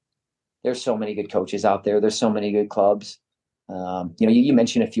 there's so many good coaches out there. There's so many good clubs. You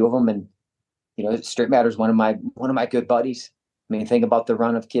mentioned a few of them, and Straight Matter's one of my good buddies. Think about the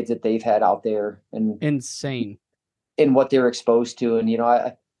run of kids that they've had out there, and insane in what they're exposed to. And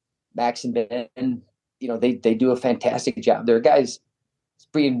Max and Ben, they do a fantastic job. They're guys.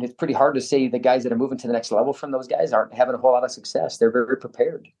 It's pretty hard to say the guys that are moving to the next level from those guys aren't having a whole lot of success. They're very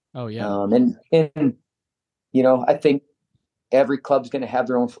prepared. Oh yeah. And I think every club's going to have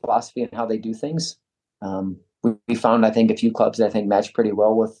their own philosophy and how they do things. We found, I think, a few clubs that I think match pretty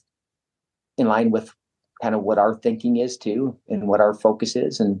well in line with kind of what our thinking is too, and what our focus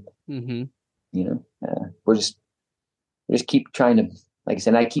is. And, mm-hmm. We just keep trying to, like I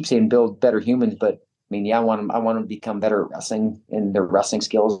said, I keep saying build better humans, but I want them to become better at wrestling and their wrestling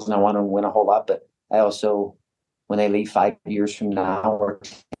skills, and I want them to win a whole lot. But I also, when they leave 5 years from now or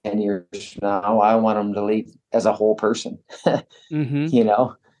 10 years from now, I want them to leave as a whole person. Mm-hmm.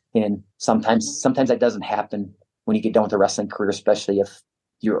 And sometimes that doesn't happen when you get done with a wrestling career, especially if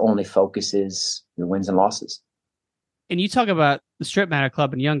your only focus is your wins and losses. And you talk about the Strip Matter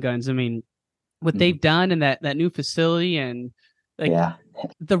Club and Young Guns. What they've done in that new facility, and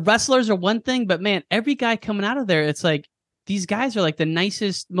the wrestlers are one thing, but man, every guy coming out of there, it's like these guys are like the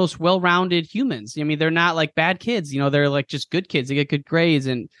nicest, most well-rounded humans. They're not like bad kids. They're like just good kids. They get good grades,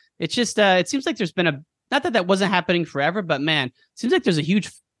 and it's just it seems like there's been not that wasn't happening forever, but man, it seems like there's a huge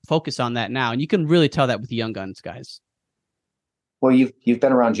focus on that now, and you can really tell that with the Young Guns guys. Well, you've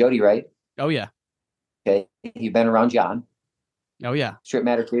been around Jody, right? Oh yeah. Okay, you've been around John. Oh yeah. Strip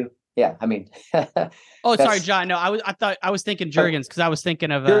Matter too. Yeah, oh, sorry, John. No, I was thinking Jurgens, because I was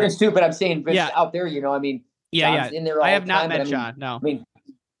thinking of Jurgens too, but I'm saying out there, Yeah. John's in there all I have the not time, met John. No.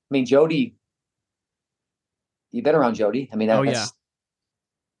 Jody. You've been around Jody.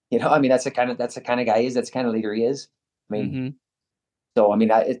 I mean, that's the kind of guy he is. That's the kind of leader he is. I mean, so I mean,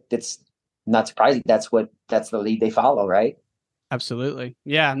 it's not surprising. That's the lead they follow, right? Absolutely.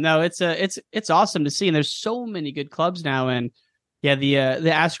 Yeah, no, it's awesome to see. And there's so many good clubs now. And yeah, the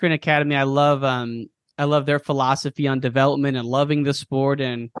Askren Academy, I love their philosophy on development and loving the sport.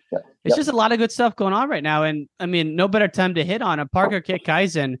 And it's just a lot of good stuff going on right now. And I mean, no better time to hit on a Parker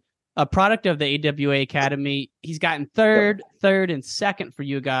Kit-Kaizen, a product of the AWA Academy. He's gotten third, and second for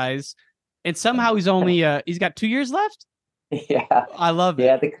you guys. And somehow he's only he's got 2 years left. Yeah. I love it.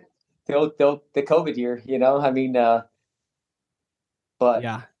 Yeah. The COVID year, I mean, but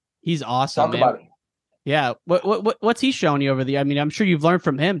yeah, he's awesome. Talk about it. Yeah. What's he showing you over the? I mean, I'm sure you've learned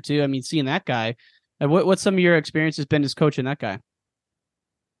from him too. I mean, seeing that guy. And what's some of your experiences been as coaching that guy?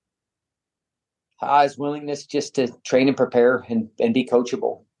 His willingness just to train and prepare and be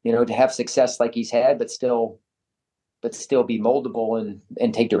coachable. To have success like he's had, but still be moldable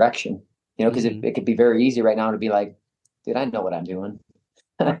and take direction. Because it could be very easy right now to be like, dude, I know what I'm doing.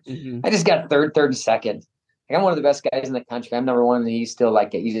 I just got third, and second. Like, I'm one of the best guys in the country. I'm number one, and he's still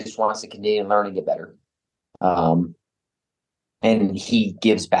like it. He just wants to continue and learn and get better. And he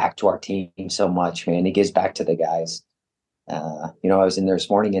gives back to our team so much, man. He gives back to the guys. I was in there this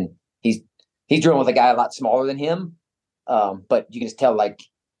morning, and he's drilling with a guy a lot smaller than him. But you can just tell, like,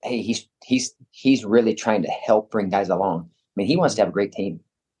 hey, he's really trying to help bring guys along. I mean, he wants to have a great team.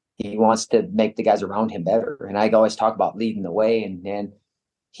 He wants to make the guys around him better. And I always talk about leading the way, and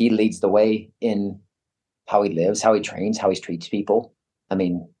he leads the way in how he lives, how he trains, how he treats people. I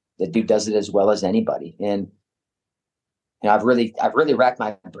mean, the dude does it as well as anybody. And I've really racked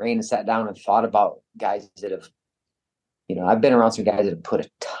my brain and sat down and thought about guys that have, I've been around some guys that have put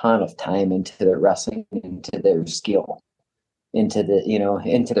a ton of time into their wrestling, into their skill, into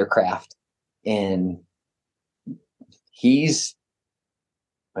their craft. And he's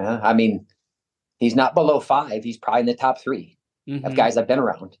not below 5. He's probably in the top 3 of guys I've been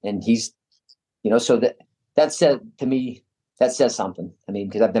around. And he's, so that said to me, that says something. I mean,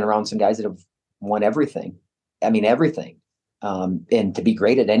 because I've been around some guys that have won everything. I mean, everything. And to be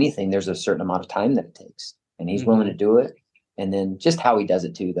great at anything, there's a certain amount of time that it takes. And he's willing to do it. And then just how he does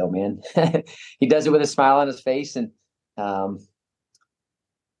it too, though, man. He does it with a smile on his face. And I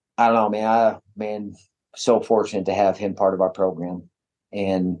don't know, man. So fortunate to have him part of our program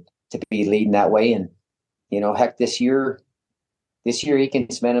and to be leading that way. And heck, this year he can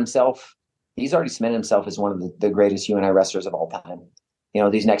cement himself. He's already cemented himself as one of the greatest UNI wrestlers of all time.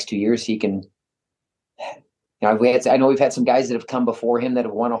 These next 2 years he can. I know we've had some guys that have come before him that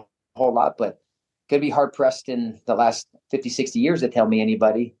have won a whole lot, but could be hard pressed in the last 50, 60 years to tell me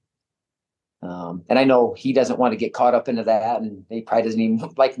anybody. And I know he doesn't want to get caught up into that, and he probably doesn't even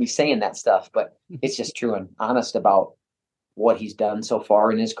like me saying that stuff, but it's just true and honest about what he's done so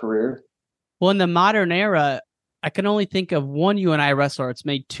far in his career. Well, in the modern era, I can only think of one UNI wrestler that's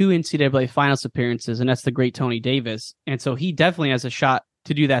made 2 NCAA finals appearances, and that's the great Tony Davis. And so he definitely has a shot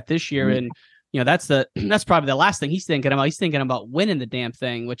to do that this year. And that's probably the last thing he's thinking about. He's thinking about winning the damn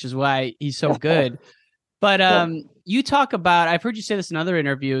thing, which is why he's so good. But you talk about, I've heard you say this in other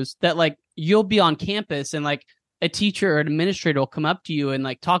interviews, that like you'll be on campus and like a teacher or an administrator will come up to you and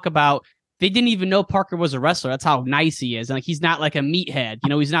like talk about they didn't even know Parker was a wrestler. That's how nice he is. And like he's not like a meathead.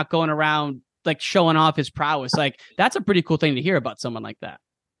 He's not going around like showing off his prowess. Like that's a pretty cool thing to hear about someone like that.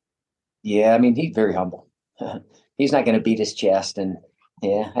 Yeah, I mean, he's very humble. He's not going to beat his chest, and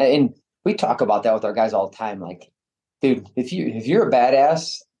we talk about that with our guys all the time. Like, dude, if you're a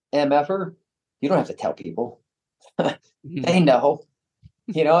badass MFer, you don't have to tell people. They know,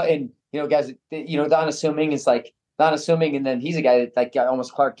 and guys, unassuming is like not assuming, and then he's a guy that like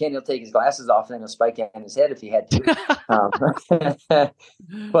almost Clark Kent. He'll take his glasses off and then he'll spike it on his head if he had to.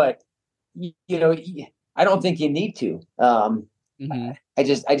 But I don't think you need to. I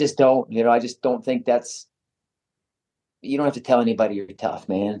just don't. I just don't think that's. You don't have to tell anybody you're tough,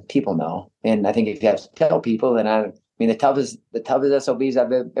 man. People know, and I think if you have to tell people, then the toughest SOBs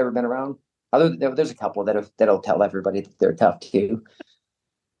I've ever been around. There's a couple that'll tell everybody that they're tough too.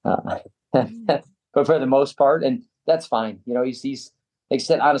 But for the most part, and that's fine. He's like I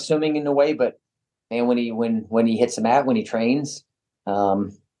said, unassuming in a way, but man, when he hits the mat, when he trains,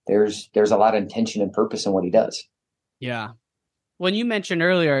 there's a lot of intention and purpose in what he does. Yeah. When you mentioned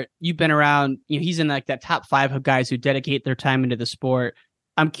earlier, you've been around, he's in like that top 5 of guys who dedicate their time into the sport.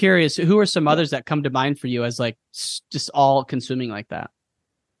 I'm curious, who are some others that come to mind for you as like just all consuming like that?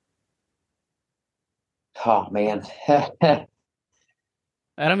 Oh man. I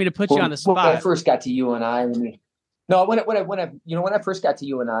don't mean to put you on the spot. When I first got to UNI, when I first got to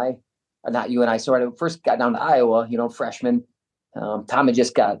UNI, not UNI, sorry, I first got down to Iowa, freshman, Tom he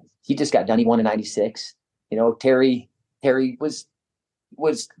just got done. He won in '96. Terry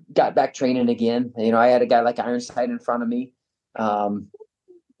got back training again. I had a guy like Ironside in front of me.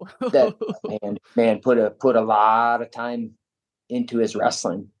 That man put a lot of time into his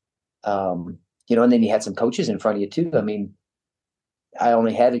wrestling. And then you had some coaches in front of you too. I mean, I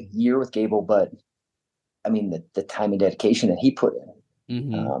only had a year with Gable, but I mean, the time and dedication that he put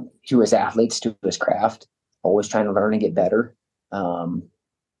in to his athletes, to his craft, always trying to learn and get better. McRae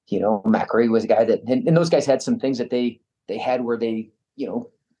was a guy that, and those guys had some things that they had where they,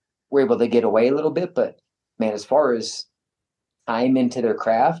 were able to get away a little bit. But man, as far as time into their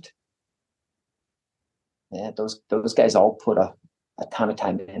craft, yeah, those guys all put a ton of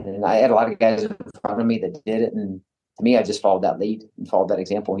time in. And I had a lot of guys in front of me that did it. And to me, I just followed that lead and followed that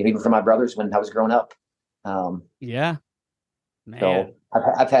example. Even from my brothers when I was growing up. Yeah, man. So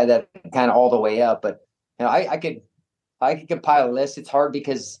I've had that kind of all the way up, but I could compile a list. It's hard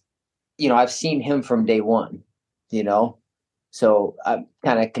because, I've seen him from day one, so I'm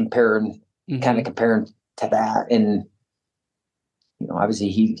kind of comparing to that. And,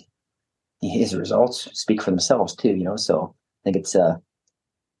 obviously his results speak for themselves too, so I think it's,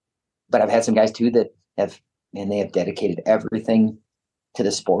 but I've had some guys too that they have dedicated everything to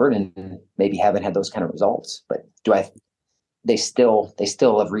the sport and maybe haven't had those kind of results, but they still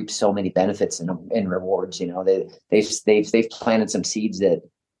have reaped so many benefits and rewards. They've planted some seeds that,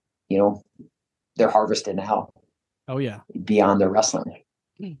 they're harvested now. Oh yeah. Beyond their wrestling.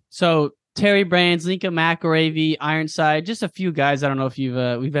 So Terry Brands, Lincoln McElravy, Ironside, just a few guys. I don't know if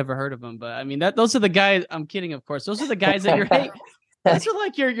we've ever heard of them, but I mean those are the guys. I'm kidding, of course. Those are the guys that you're hating. Those are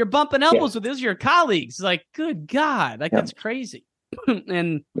like you're bumping elbows with. Those are your colleagues. Like, good God, that's crazy.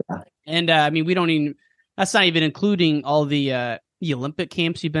 And I mean, we don't even. That's not even including all the Olympic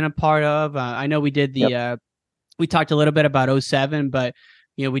camps you've been a part of. I know we did we talked a little bit about 2007, but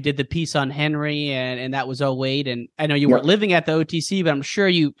we did the piece on Henry and that was 2008. And I know you weren't living at the OTC, but I'm sure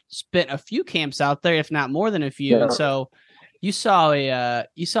you spent a few camps out there, if not more than a few. And so you saw a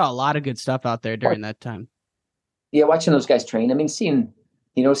lot of good stuff out there during that time. Yeah. Watching those guys train. I mean, seeing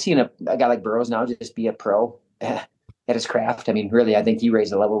a guy like Burroughs now just be a pro at his craft. I mean, really, I think he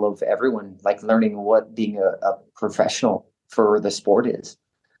raised the level of everyone, like learning what being a professional for the sport is.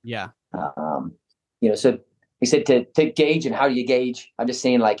 Yeah. So he said to gauge, and how do you gauge? I'm just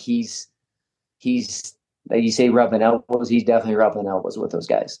saying, like, he's like you say, rubbing elbows. He's definitely rubbing elbows with those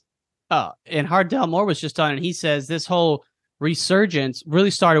guys. Oh, and Hardell Moore was just on, and he says this whole resurgence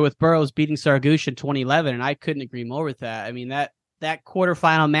really started with Burroughs beating Saragush in 2011, and I couldn't agree more with that. I mean, that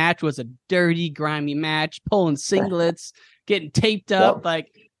quarterfinal match was a dirty, grimy match, pulling singlets, getting taped up.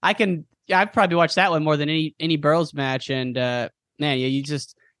 Like I've probably watched that one more than any Burroughs match. And man,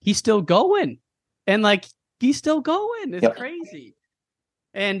 he's still going, and like he's still going. It's crazy.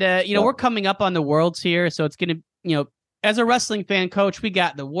 And we're coming up on the Worlds here, so it's gonna as a wrestling fan, coach, we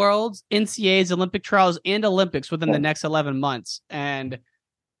got the Worlds, NCAAs, Olympic trials, and Olympics within the next 11 months. And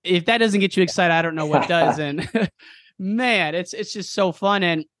if that doesn't get you excited, I don't know what does. And man, it's just so fun.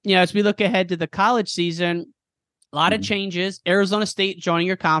 And, as we look ahead to the college season, a lot of changes. Arizona State joining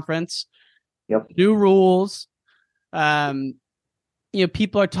your conference. New rules.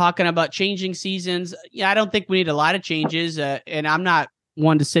 People are talking about changing seasons. Yeah, I don't think we need a lot of changes. And I'm not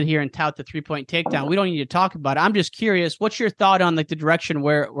one to sit here and tout the 3-point takedown. We don't need to talk about it. I'm just curious, what's your thought on like the direction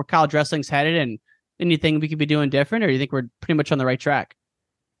where college wrestling's headed, and anything we could be doing different, or you think we're pretty much on the right track?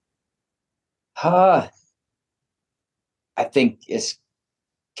 I think it's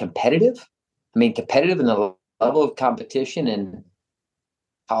competitive. I mean, competitive in the level of competition and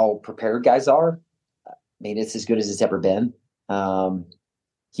how prepared guys are. I mean, it's as good as it's ever been. Now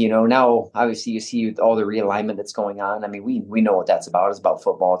obviously you see all the realignment that's going on. I mean, we know what that's about. It's about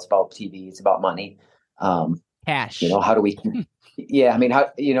football. It's about TV. It's about money. Cash. How do we? I mean,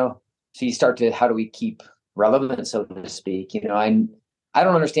 so you start to, how do we keep relevant, so to speak? I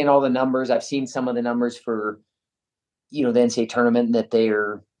don't understand all the numbers. I've seen some of the numbers for, the NCAA tournament, that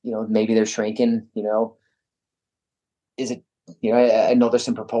they're, maybe they're shrinking. Is it? I know there's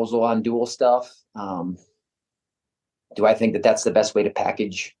some proposal on dual stuff. Do I think that that's the best way to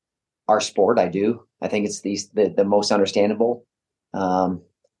package our sport? I do. I think it's the most understandable. And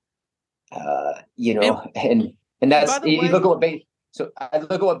that's, you look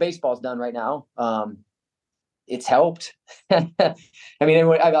at what baseball's done right now. It's helped. I mean,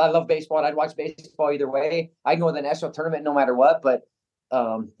 I love baseball, and I'd watch baseball either way. I can go to the national tournament no matter what. But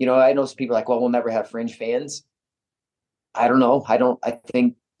I know some people are like, well, we'll never have fringe fans. I don't know. I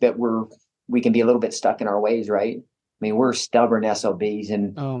think that we can be a little bit stuck in our ways, right? I mean, we're stubborn SOBs,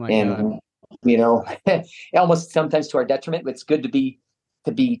 and almost sometimes to our detriment. It's good to be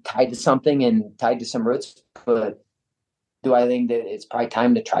tied to something and tied to some roots. But do I think that it's probably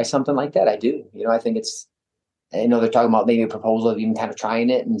time to try something like that? I do. I think they're talking about maybe a proposal of even kind of trying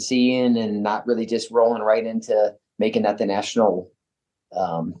it and seeing, and not really just rolling right into making that the national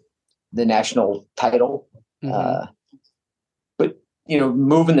title. Mm-hmm. But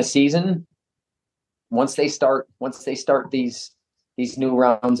moving the season, once they start these new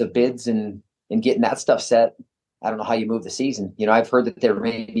rounds of bids and getting that stuff set, I don't know how you move the season. I've heard that they're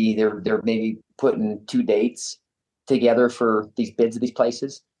maybe putting 2 dates together for these bids of these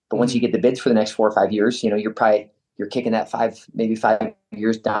places. But once you get the bids for the next 4 or 5 years, you're kicking that 5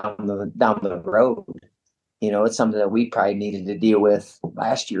 years down the road. It's something that we probably needed to deal with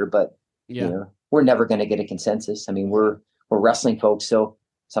last year, but we're never going to get a consensus. I mean, we're wrestling folks, so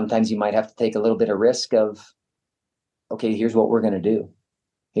sometimes you might have to take a little bit of risk of, okay, here's what we're going to do.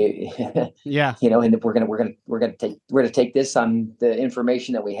 Yeah. And if we're going to take this on the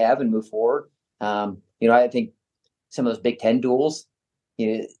information that we have and move forward. I think some of those Big Ten duels,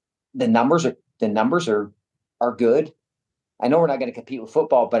 the numbers are good. I know we're not going to compete with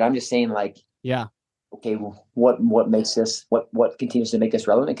football, but I'm just saying, okay, what makes this, what continues to make us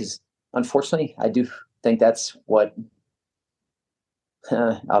relevant? Because unfortunately, I do think that's what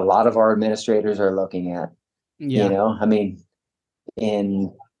a lot of our administrators are looking at.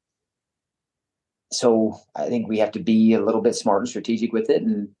 And so I think we have to be a little bit smart and strategic with it.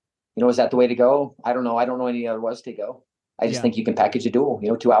 And, is that the way to go? I don't know. I don't know any other ways to go. I just think you can package a duel,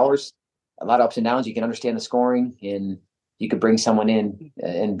 2 hours, a lot of ups and downs. You can understand the scoring, and you could bring someone in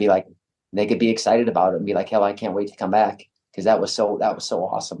and be like, they could be excited about it and be like, hell, I can't wait to come back. Cause that was so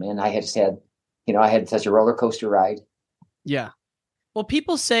awesome, man. I had such a roller coaster ride. Yeah. Well,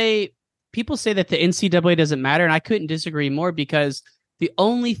 people say that the NCAA doesn't matter, and I couldn't disagree more, because the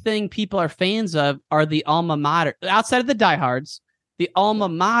only thing people are fans of are the alma mater. Outside of the diehards, the alma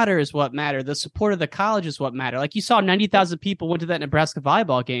mater is what matter. The support of the college is what matter. Like, you saw 90,000 people went to that Nebraska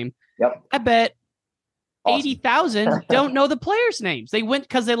volleyball game. Yep. I bet awesome. 80,000 don't know the players' names. They went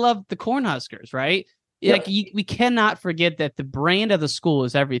because they love the Cornhuskers, right? Yep. Like, we cannot forget that the brand of the school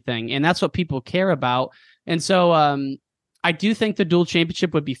is everything, and that's what people care about. And so I do think the dual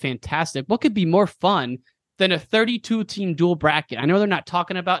championship would be fantastic. What could be more fun than a 32-team dual bracket? I know they're not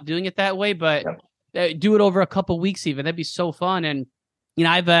talking about doing it that way, but do it over a couple weeks even. That'd be so fun. And,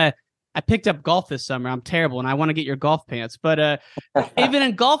 I picked up golf this summer. I'm terrible, and I want to get your golf pants. But even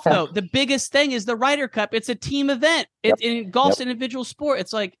in golf, though, the biggest thing is the Ryder Cup. It's a team event. In golf's an individual sport.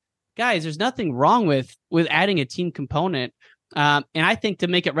 It's like, guys, there's nothing wrong with adding a team component. And I think to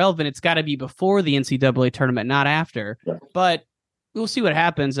make it relevant, it's got to be before the NCAA tournament, not after. Yeah. But we'll see what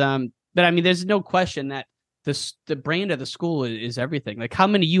happens. But I mean, there's no question that the brand of the school is everything. Like, how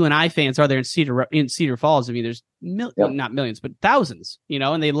many UNI fans are there in Cedar Falls? I mean, there's not millions, but thousands.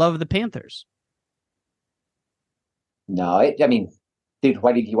 And they love the Panthers. No, I mean, dude,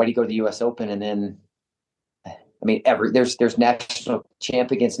 why do you go to the U.S. Open and then? I mean, there's national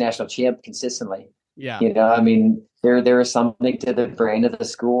champ against national champ consistently. Yeah. I mean, there is something to the brand of the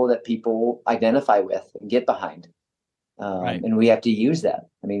school that people identify with and get behind. Right. And we have to use that.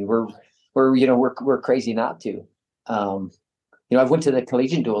 I mean, we're crazy not to. I've went to the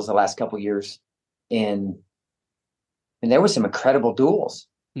collegiate duels the last couple of years, and there were some incredible duels.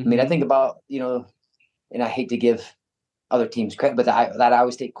 Mm-hmm. I mean, I think about, and I hate to give other teams credit, but that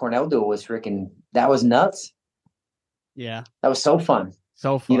Iowa State Cornell duel was that was nuts. Yeah. That was so fun.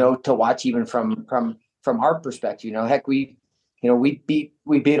 So fun. To watch, even from our perspective. Heck, we beat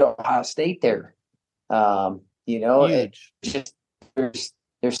Ohio State there. Huge. Just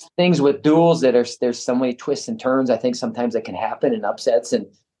there's things with duels that there's so many twists and turns. I think sometimes that can happen, and upsets, and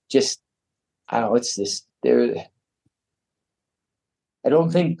just, I don't know. It's just there. I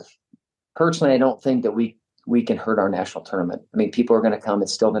don't think that we can hurt our national tournament. I mean, people are going to come.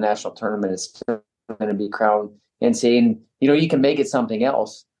 It's still the national tournament. It's still going to be crowned and saying, you can make it something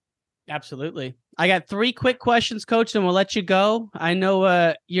else. Absolutely. I got 3 quick questions, Coach, and we'll let you go. I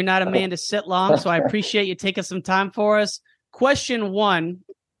know you're not a man to sit long, so I appreciate you taking some time for us. Question 1,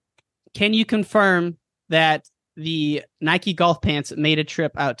 can you confirm that the Nike golf pants made a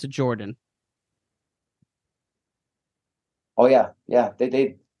trip out to Jordan? Oh, yeah. Yeah.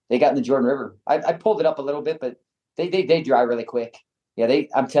 They got in the Jordan River. I pulled it up a little bit, but they dry really quick. Yeah,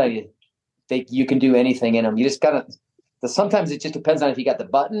 I'm telling you, you can do anything in them. You just gotta. Sometimes it just depends on if you got the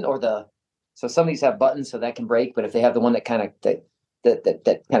button or so some of these have buttons, so that can break. But if they have the one that kind of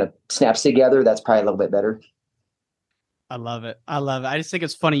that kind of snaps together, that's probably a little bit better. I love it. I just think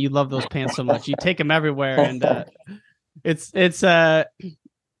it's funny. You love those pants so much. You take them everywhere, and it's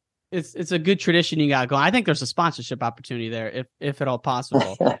It's a good tradition you got going. I think there's a sponsorship opportunity there, if at all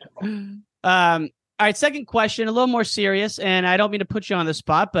possible. All right, second question, a little more serious, and I don't mean to put you on the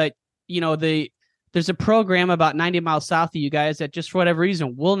spot, but there's a program about 90 miles south of you guys that just for whatever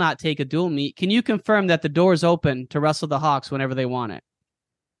reason will not take a dual meet. Can you confirm that the door is open to wrestle the Hawks whenever they want it?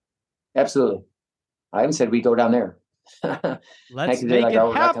 Absolutely. I haven't said we go down there. Let's make it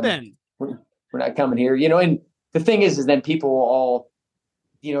happen. We're not coming here, and the thing is then people will all,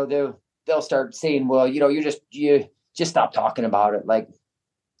 they'll start saying, well, you just stop talking about it. Like,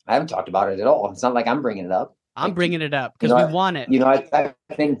 I haven't talked about it at all. It's not like I'm bringing it up. I'm bringing it up because we want it.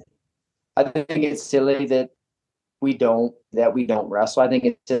 I think it's silly that we don't wrestle. I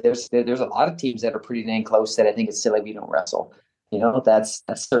think there's a lot of teams that are pretty dang close that I think it's silly we don't wrestle. That's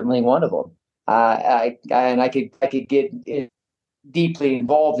certainly one of them. I could get deeply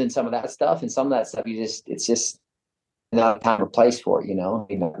involved in some of that stuff, and some of that stuff it's just not a time or place for it.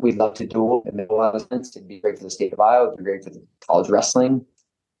 We'd love to do it. It makes a lot of sense. It'd be great for the state of Iowa. It'd be great for the college wrestling.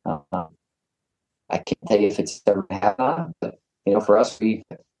 I can't tell you if it's ever going to happen, but for us, we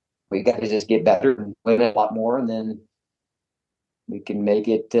got to just get better and win a lot more, and then we can make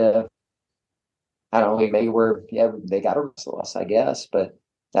it. I don't know, maybe they got to wrestle us, I guess, but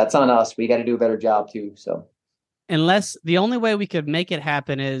that's on us. We got to do a better job too. So, unless the only way we could make it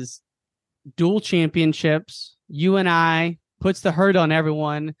happen is dual championships, UNI puts the hurt on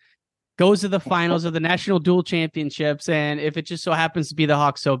everyone, goes to the finals of the national dual championships, and if it just so happens to be the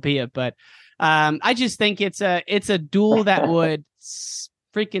Hawks, so be it. But I just think it's a duel that would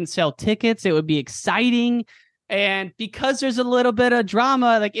freaking sell tickets. It would be exciting, and because there's a little bit of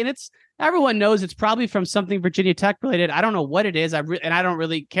drama, and everyone knows it's probably from something Virginia Tech related. I don't know what it is, and I don't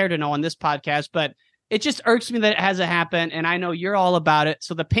really care to know on this podcast, but it just irks me that it hasn't happened, and I know you're all about it.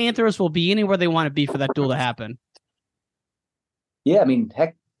 So the Panthers will be anywhere they want to be for that duel to happen. Yeah, I mean,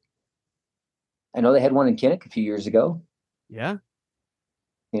 heck, I know they had one in Kinnick a few years ago. Yeah.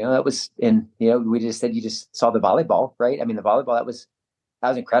 That was, and, we just said you just saw the volleyball, right? I mean, the volleyball, that was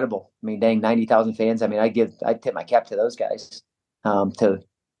incredible. I mean, dang, 90,000 fans. I mean, I'd tip my cap to those guys to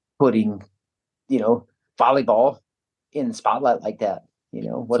putting, volleyball in the spotlight like that.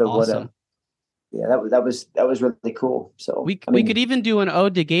 That was really cool. So we could even do an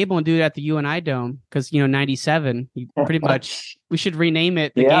ode to Gable and do it at the UNI Dome because 97. Pretty much we should rename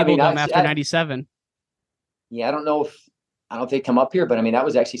it the Gable Dome after 97. Yeah, I don't know if they come up here, but I mean that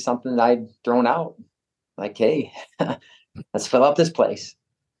was actually something that I'd thrown out. Like, hey, let's fill up this place.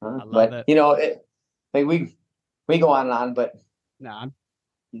 I love it. We go on and on, but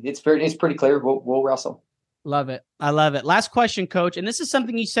it's pretty clear. We'll wrestle. Love it. I love it. Last question, Coach. And this is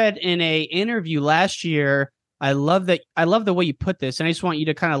something you said in a interview last year. I love the way you put this. And I just want you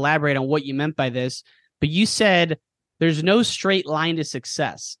to kind of elaborate on what you meant by this. But you said there's no straight line to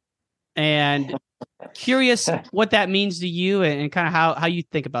success. And curious what that means to you and kind of how you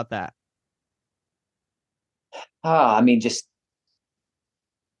think about that. I mean, just,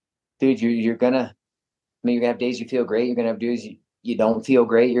 dude, you're gonna have days you feel great. You're gonna have days you don't feel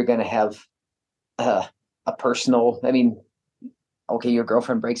great. You're gonna have a personal, okay, your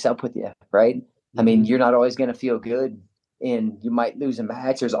girlfriend breaks up with you, right? Mm-hmm. I mean, you're not always going to feel good, and you might lose a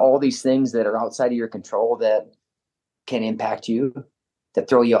match. There's all these things that are outside of your control that can impact you, that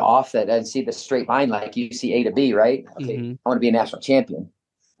throw you off, that I see the straight line, like you see A to B, right? Okay, I want to be a national champion.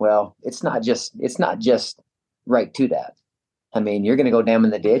 Well, it's not just right to that. I mean, you're going to go down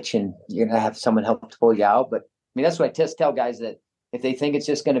in the ditch and you're going to have someone help to pull you out. But I mean, that's what I just tell guys, that if they think it's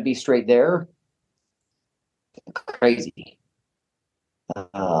just going to be straight there, crazy.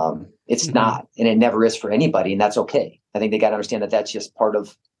 It's not, and it never is for anybody, and that's okay. I think they got to understand that that's part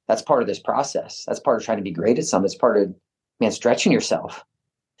of this process. That's part of trying to be great at something. It's part of stretching yourself.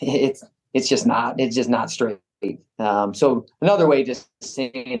 It's just not straight. So another way, just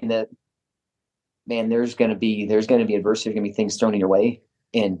saying that, man, there's going to be adversity, there's going to be things thrown in your way,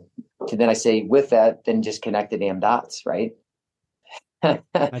 and then I say with that, then just connect the damn dots, right?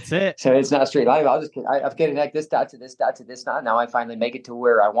 That's it. So it's not a straight line. I've connected this dot to this dot to this dot. Now I finally make it to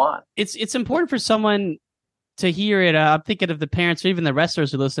where I want. It's important for someone to hear it. I'm thinking of the parents or even the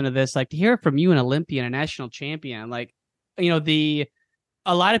wrestlers who listen to this, like to hear it from you, an Olympian, a national champion. Like, a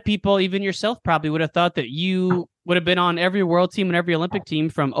lot of people, even yourself, probably would have thought that you would have been on every world team and every Olympic team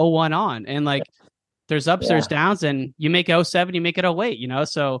from 01 on. And like, there's ups, there's downs, and you make 07, you make it 08,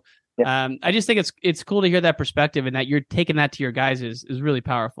 So I just think it's cool to hear that perspective, and that you're taking that to your guys is really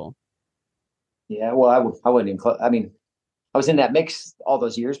powerful. Yeah, well, I wouldn't include. I mean, I was in that mix all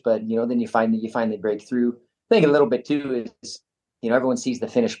those years, but then you finally break through. I think a little bit too is everyone sees the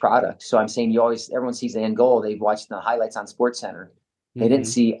finished product. So I'm saying everyone sees the end goal. They've watched the highlights on SportsCenter. They didn't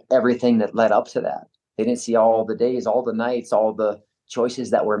see everything that led up to that. They didn't see all the days, all the nights, all the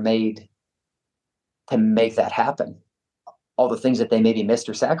choices that were made to make that happen. All the things that they maybe missed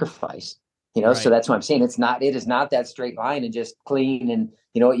or sacrificed, So that's what I'm saying. It is not that straight line and just clean. And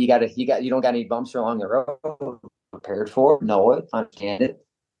you don't got any bumps along the road. Prepared for it, know it, understand it,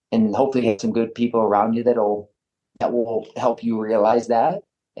 and hopefully have some good people around you that will help you realize that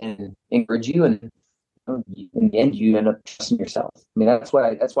and encourage you. And in the end, you end up trusting yourself. I mean, that's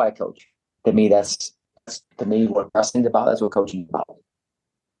why I coach. To me, that's what wrestling's about. That's what coaching is about.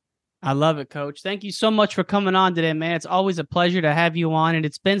 I love it, Coach. Thank you so much for coming on today, man. It's always a pleasure to have you on, and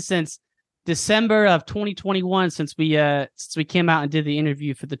it's been since December of 2021 since we came out and did the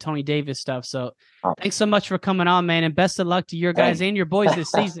interview for the Tony Davis stuff. So thanks so much for coming on, man, and best of luck to your guys and your boys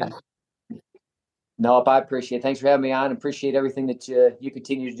this season. No, I appreciate it. Thanks for having me on. Appreciate everything that you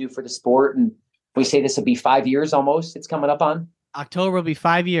continue to do for the sport. And we say this will be 5 years almost. It's coming up on October will be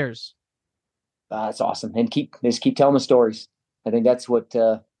 5 years. That's awesome. And keep telling the stories. I think that's what,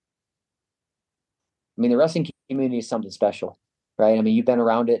 the wrestling community is something special, right? I mean, you've been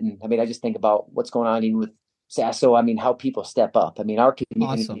around it. And I just think about what's going on even with Sasso. How people step up. Our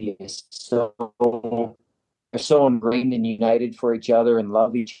community is so ingrained and united for each other and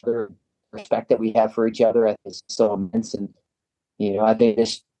love each other. Respect that we have for each other is so immense. And, I think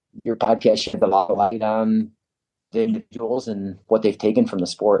your podcast shed a lot of light on the individuals and what they've taken from the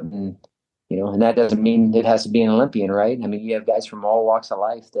sport. And, and that doesn't mean it has to be an Olympian, right? You have guys from all walks of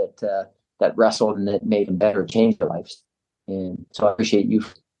life that wrestled and that made them better, changed their lives. And so I appreciate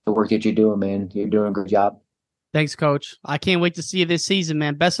the work that you're doing, man. You're doing a good job. Thanks, Coach. I can't wait to see you this season,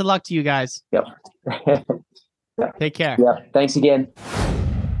 man. Best of luck to you guys. Yep. Take care. Yeah. Thanks again.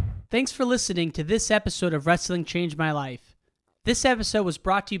 Thanks for listening to this episode of Wrestling Changed My Life. This episode was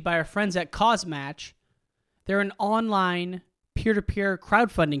brought to you by our friends at Cause Match. They're an online peer-to-peer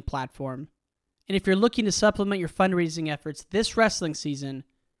crowdfunding platform. And if you're looking to supplement your fundraising efforts this wrestling season,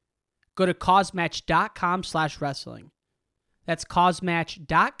 go to causematch.com/wrestling. That's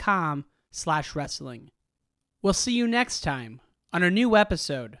causematch.com/wrestling. We'll see you next time on a new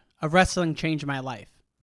episode of Wrestling Changed My Life.